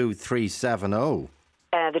was the 2,370?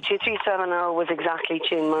 The 2,370 was exactly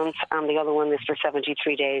 2 months, and the other one is for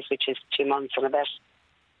 73 days, which is 2 months and a bit.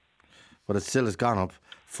 But it still has gone up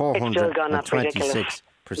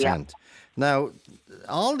 426%. Now,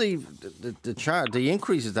 all the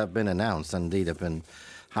increases that have been announced, and indeed have been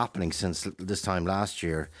happening since this time last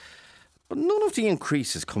year, but none of the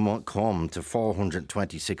increases come to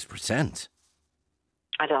 426%.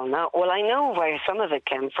 I don't know. Well, I know where some of it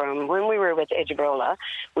came from. When we were with Iberdrola,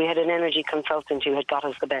 we had an energy consultant who had got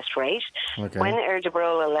us the best rate. Okay. When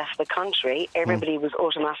Iberdrola left the country, everybody was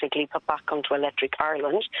automatically put back onto Electric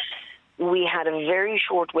Ireland. we had a very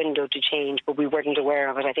short window to change, but we weren't aware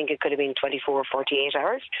of it. I think it could have been 24 or 48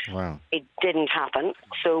 hours. Wow. It didn't happen,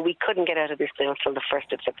 so we couldn't get out of this bill till the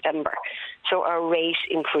 1st of September. So our rate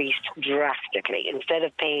increased drastically. Instead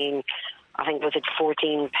of paying, I think, was it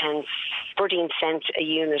 14 cents a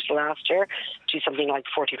unit last year, to something like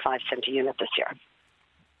 45 cents a unit this year.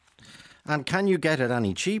 And can you get it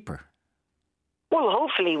any cheaper? Well,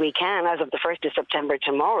 hopefully we can as of the 1st of September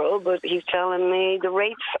tomorrow, but he's telling me the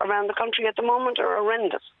rates around the country at the moment are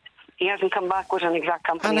horrendous. He hasn't come back with an exact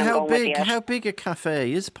company. And I'm going with yet. how big a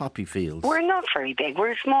cafe is Poppy Fields? We're not very big.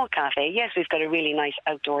 We're a small cafe. Yes, we've got a really nice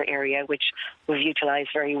outdoor area, which we've utilised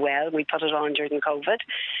very well. We put it on during COVID.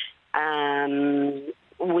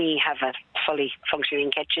 We have a fully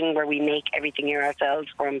functioning kitchen where we make everything here ourselves,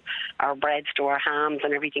 from our breads to our hams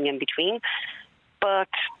and everything in between. But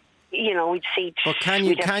we'd see. But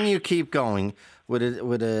can you keep going with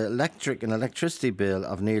an electricity bill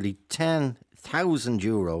of nearly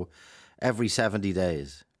 €10,000 every 70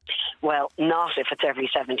 days? Well, not if it's every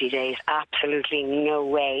 70 days. Absolutely no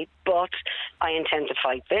way. But I intend to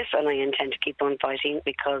fight this, and I intend to keep on fighting,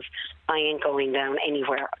 because I ain't going down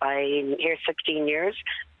anywhere. I'm here 16 years.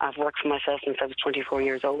 I've worked for myself since I was 24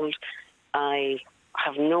 years old. I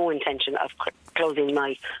have no intention of closing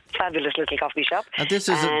my fabulous little coffee shop. And this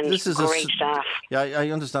is great staff. Yeah, I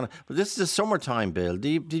understand. But this is a summertime bill.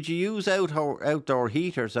 Did you use outdoor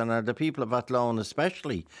heaters, and are the people of Athlone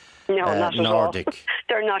especially not Nordic? At all.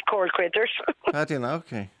 They're not cold critters. I didn't know.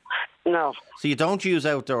 Okay. No. So you don't use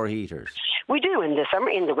outdoor heaters? We do in the summer,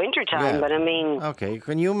 in the winter time, but I mean... Okay,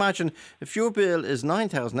 can you imagine if your bill is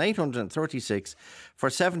 9,836 for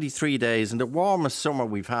 73 days in the warmest summer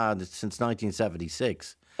we've had since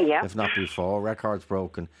 1976, if not before, records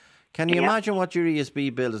broken. Can you imagine what your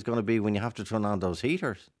ESB bill is going to be when you have to turn on those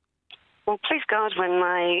heaters? Well, please God, when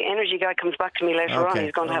my energy guy comes back to me later on,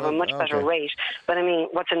 he's going to have a much better rate. But I mean,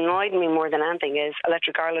 what's annoyed me more than anything is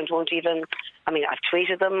Electric Ireland won't even... I mean, I've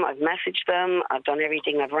tweeted them, I've messaged them, I've done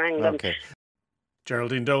everything, I've rang them.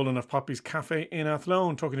 Geraldine Dolan of Poppy's Cafe in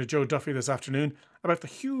Athlone talking to Joe Duffy this afternoon about the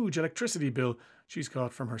huge electricity bill she's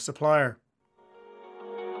got from her supplier.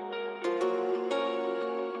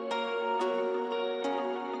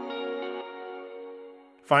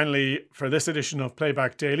 Finally, for this edition of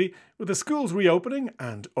Playback Daily, with the schools reopening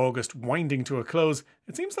and August winding to a close,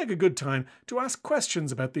 it seems like a good time to ask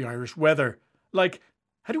questions about the Irish weather. Like,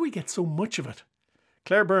 how do we get so much of it?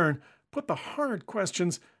 Claire Byrne put the hard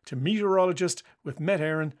questions to meteorologist with Met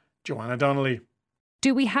Éireann, Joanna Donnelly.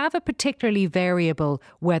 Do we have a particularly variable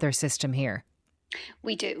weather system here?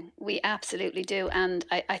 We do. We absolutely do. And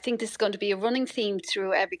I think this is going to be a running theme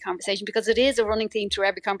through every conversation, because it is a running theme through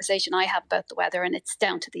every conversation I have about the weather, and it's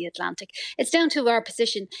down to the Atlantic. It's down to our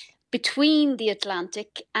position between the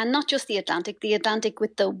Atlantic, and not just the Atlantic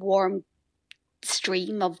with the warm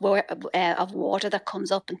stream of water that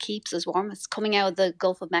comes up and keeps us warm. It's coming out of the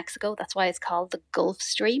Gulf of Mexico. That's why it's called the Gulf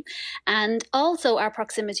Stream. And also our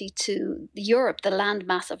proximity to Europe, the land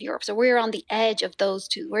mass of Europe. So we're on the edge of those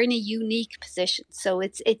two. We're in a unique position. So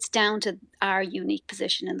it's down to our unique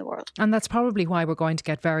position in the world. And that's probably why we're going to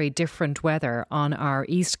get very different weather on our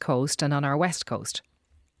east coast and on our west coast.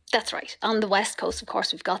 That's right. On the west coast, of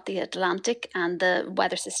course, we've got the Atlantic and the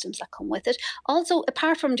weather systems that come with it. Also,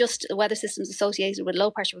 apart from just weather systems associated with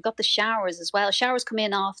low pressure, we've got the showers as well. Showers come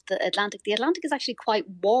in off the Atlantic. The Atlantic is actually quite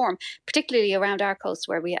warm, particularly around our coast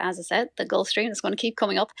where we, as I said, the Gulf Stream is going to keep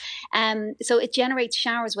coming up. So it generates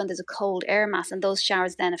showers when there's a cold air mass, and those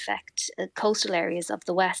showers then affect coastal areas of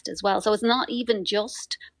the west as well. So it's not even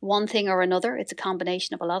just one thing or another. It's a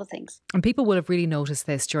combination of a lot of things. And people will have really noticed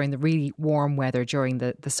this during the really warm weather during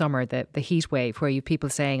the summer, the heat wave, where you people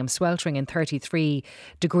saying I'm sweltering in 33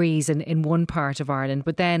 degrees in one part of Ireland,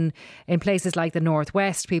 but then in places like the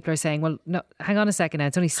northwest people are saying, well, no, hang on a second now,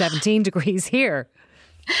 it's only 17 degrees here.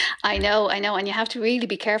 I know, and you have to really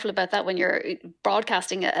be careful about that when you're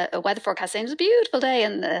broadcasting a weather forecast saying it's a beautiful day,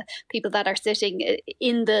 and the people that are sitting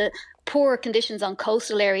in the poor conditions on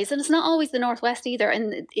coastal areas, and it's not always the northwest either.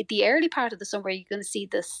 And the early part of the summer, you're going to see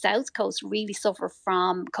the south coast really suffer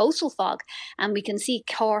from coastal fog, and we can see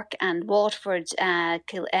Cork and Waterford,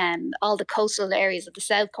 all the coastal areas of the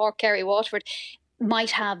south, Cork, Kerry, Waterford,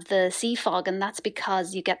 might have the sea fog, and that's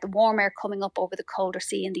because you get the warm air coming up over the colder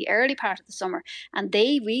sea in the early part of the summer, and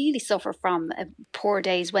they really suffer from poor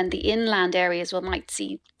days when the inland areas might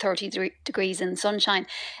see 30 degrees in sunshine.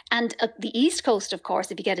 And the east coast, of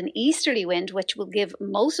course, if you get an easterly wind, which will give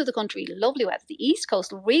most of the country lovely weather, the east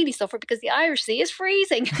coast will really suffer because the Irish Sea is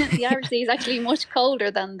freezing. The Irish Sea is actually much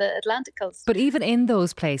colder than the Atlantic coast. But even in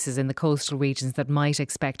those places in the coastal regions that might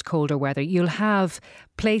expect colder weather, you'll have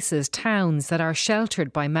places, towns that are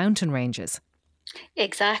sheltered by mountain ranges.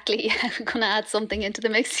 Exactly. I'm going to add something into the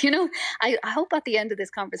mix. I hope at the end of this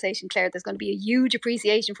conversation, Claire, there's going to be a huge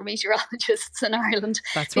appreciation for meteorologists in Ireland.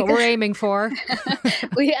 That's what we're aiming for.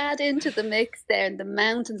 We add into the mix there in the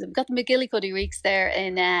mountains. We've got the McGillicuddy Reeks there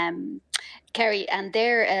in Kerry, and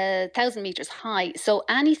they're 1,000 metres high. So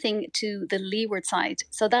anything to the leeward side.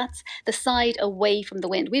 So that's the side away from the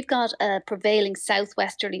wind. We've got a prevailing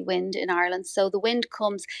southwesterly wind in Ireland. So the wind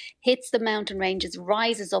comes, hits the mountain ranges,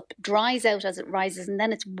 rises up, dries out as it rises, and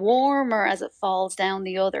then it's warmer as it falls down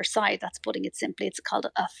the other side. That's putting it simply. It's called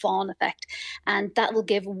a fawn effect. And that will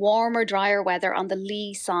give warmer, drier weather on the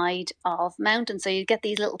lee side of mountains. So you get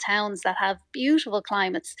these little towns that have beautiful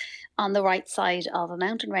climates on the right side of a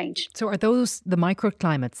mountain range. So are those the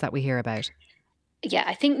microclimates that we hear about? Yeah,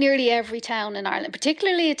 I think nearly every town in Ireland,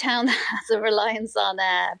 particularly a town that has a reliance on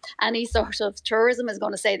any sort of tourism, is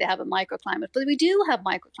going to say they have a microclimate. But we do have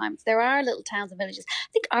microclimates. There are little towns and villages. I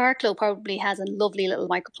think Arklow probably has a lovely little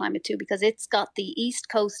microclimate too, because it's got the east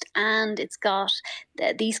coast and it's got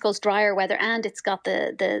the east coast drier weather, and it's got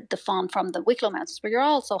the fawn from the Wicklow Mountains, where you're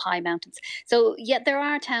also high mountains. So yeah, there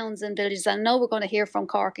are towns and villages. I know we're going to hear from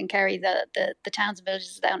Cork and Kerry, the towns and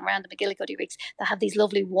villages down around the McGillicuddy Reeks that have these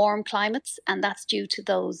lovely warm climates, and that's due to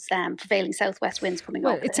those prevailing southwest winds coming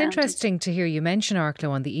over. Well, it's interesting to hear you mention Arklow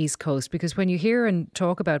on the east coast, because when you hear and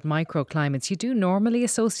talk about microclimates, you do normally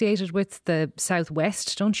associate it with the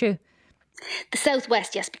southwest, don't you? The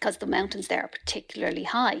southwest, yes, because the mountains there are particularly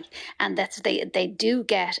high, and that's they do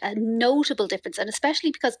get a notable difference, and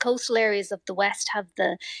especially because coastal areas of the west have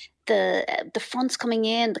the fronts coming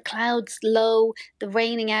in, the clouds low, the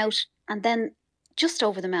raining out, and then just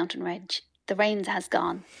over the mountain range, the rain has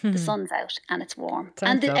gone, the sun's out, and it's warm.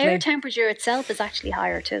 Sounds and the lovely. air temperature itself is actually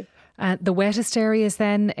higher too. The wettest areas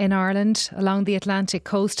then in Ireland, along the Atlantic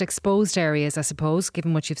coast, exposed areas, I suppose,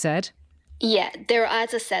 given what you've said? Yeah, they're,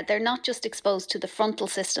 as I said, they're not just exposed to the frontal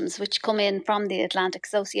systems, which come in from the Atlantic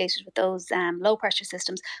associated with those low pressure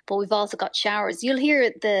systems, but we've also got showers. You'll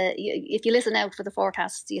hear if you listen out for the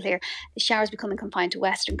forecasts, you'll hear the showers becoming confined to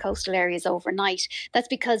western coastal areas overnight. That's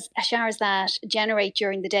because showers that generate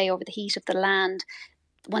during the day over the heat of the land,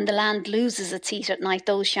 when the land loses its heat at night,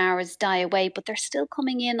 those showers die away, but they're still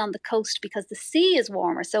coming in on the coast because the sea is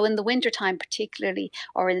warmer. So in the wintertime particularly,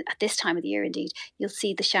 or at this time of the year indeed, you'll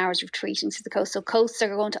see the showers retreating to the coast. So coasts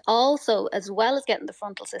are going to also, as well as getting the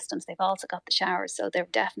frontal systems, they've also got the showers. So they're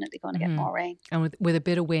definitely going to get more rain. And with a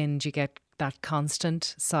bit of wind, you get that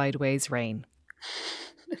constant sideways rain.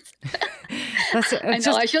 I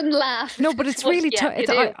know, I shouldn't laugh. No, but it's really tough.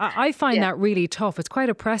 I find that really tough. It's quite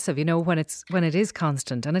oppressive, when it is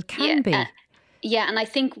constant, and it can be. Yeah, and I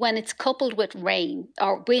think when it's coupled with rain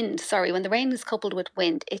or wind, when the rain is coupled with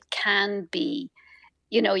wind, it can be,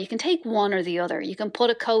 you can take one or the other. You can put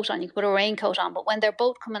a coat on, you can put a raincoat on, but when they're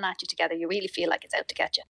both coming at you together, you really feel like it's out to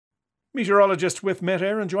get you. Meteorologist with Met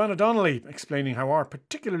Air and Joanna Donnelly explaining how our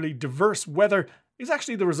particularly diverse weather is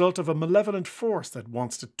actually the result of a malevolent force that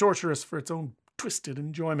wants to torture us for its own twisted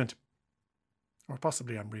enjoyment. Or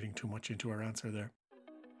possibly I'm reading too much into her answer there.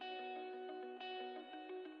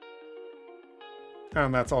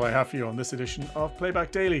 And that's all I have for you on this edition of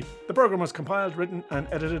Playback Daily. The programme was compiled, written and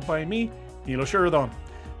edited by me, Neil O'Sheridan.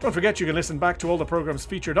 Don't forget you can listen back to all the programmes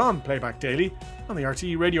featured on Playback Daily on the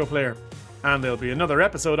RTE radio player. And there'll be another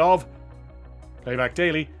episode of Playback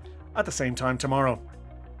Daily at the same time tomorrow.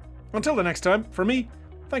 Until the next time, from me,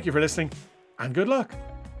 thank you for listening and good luck.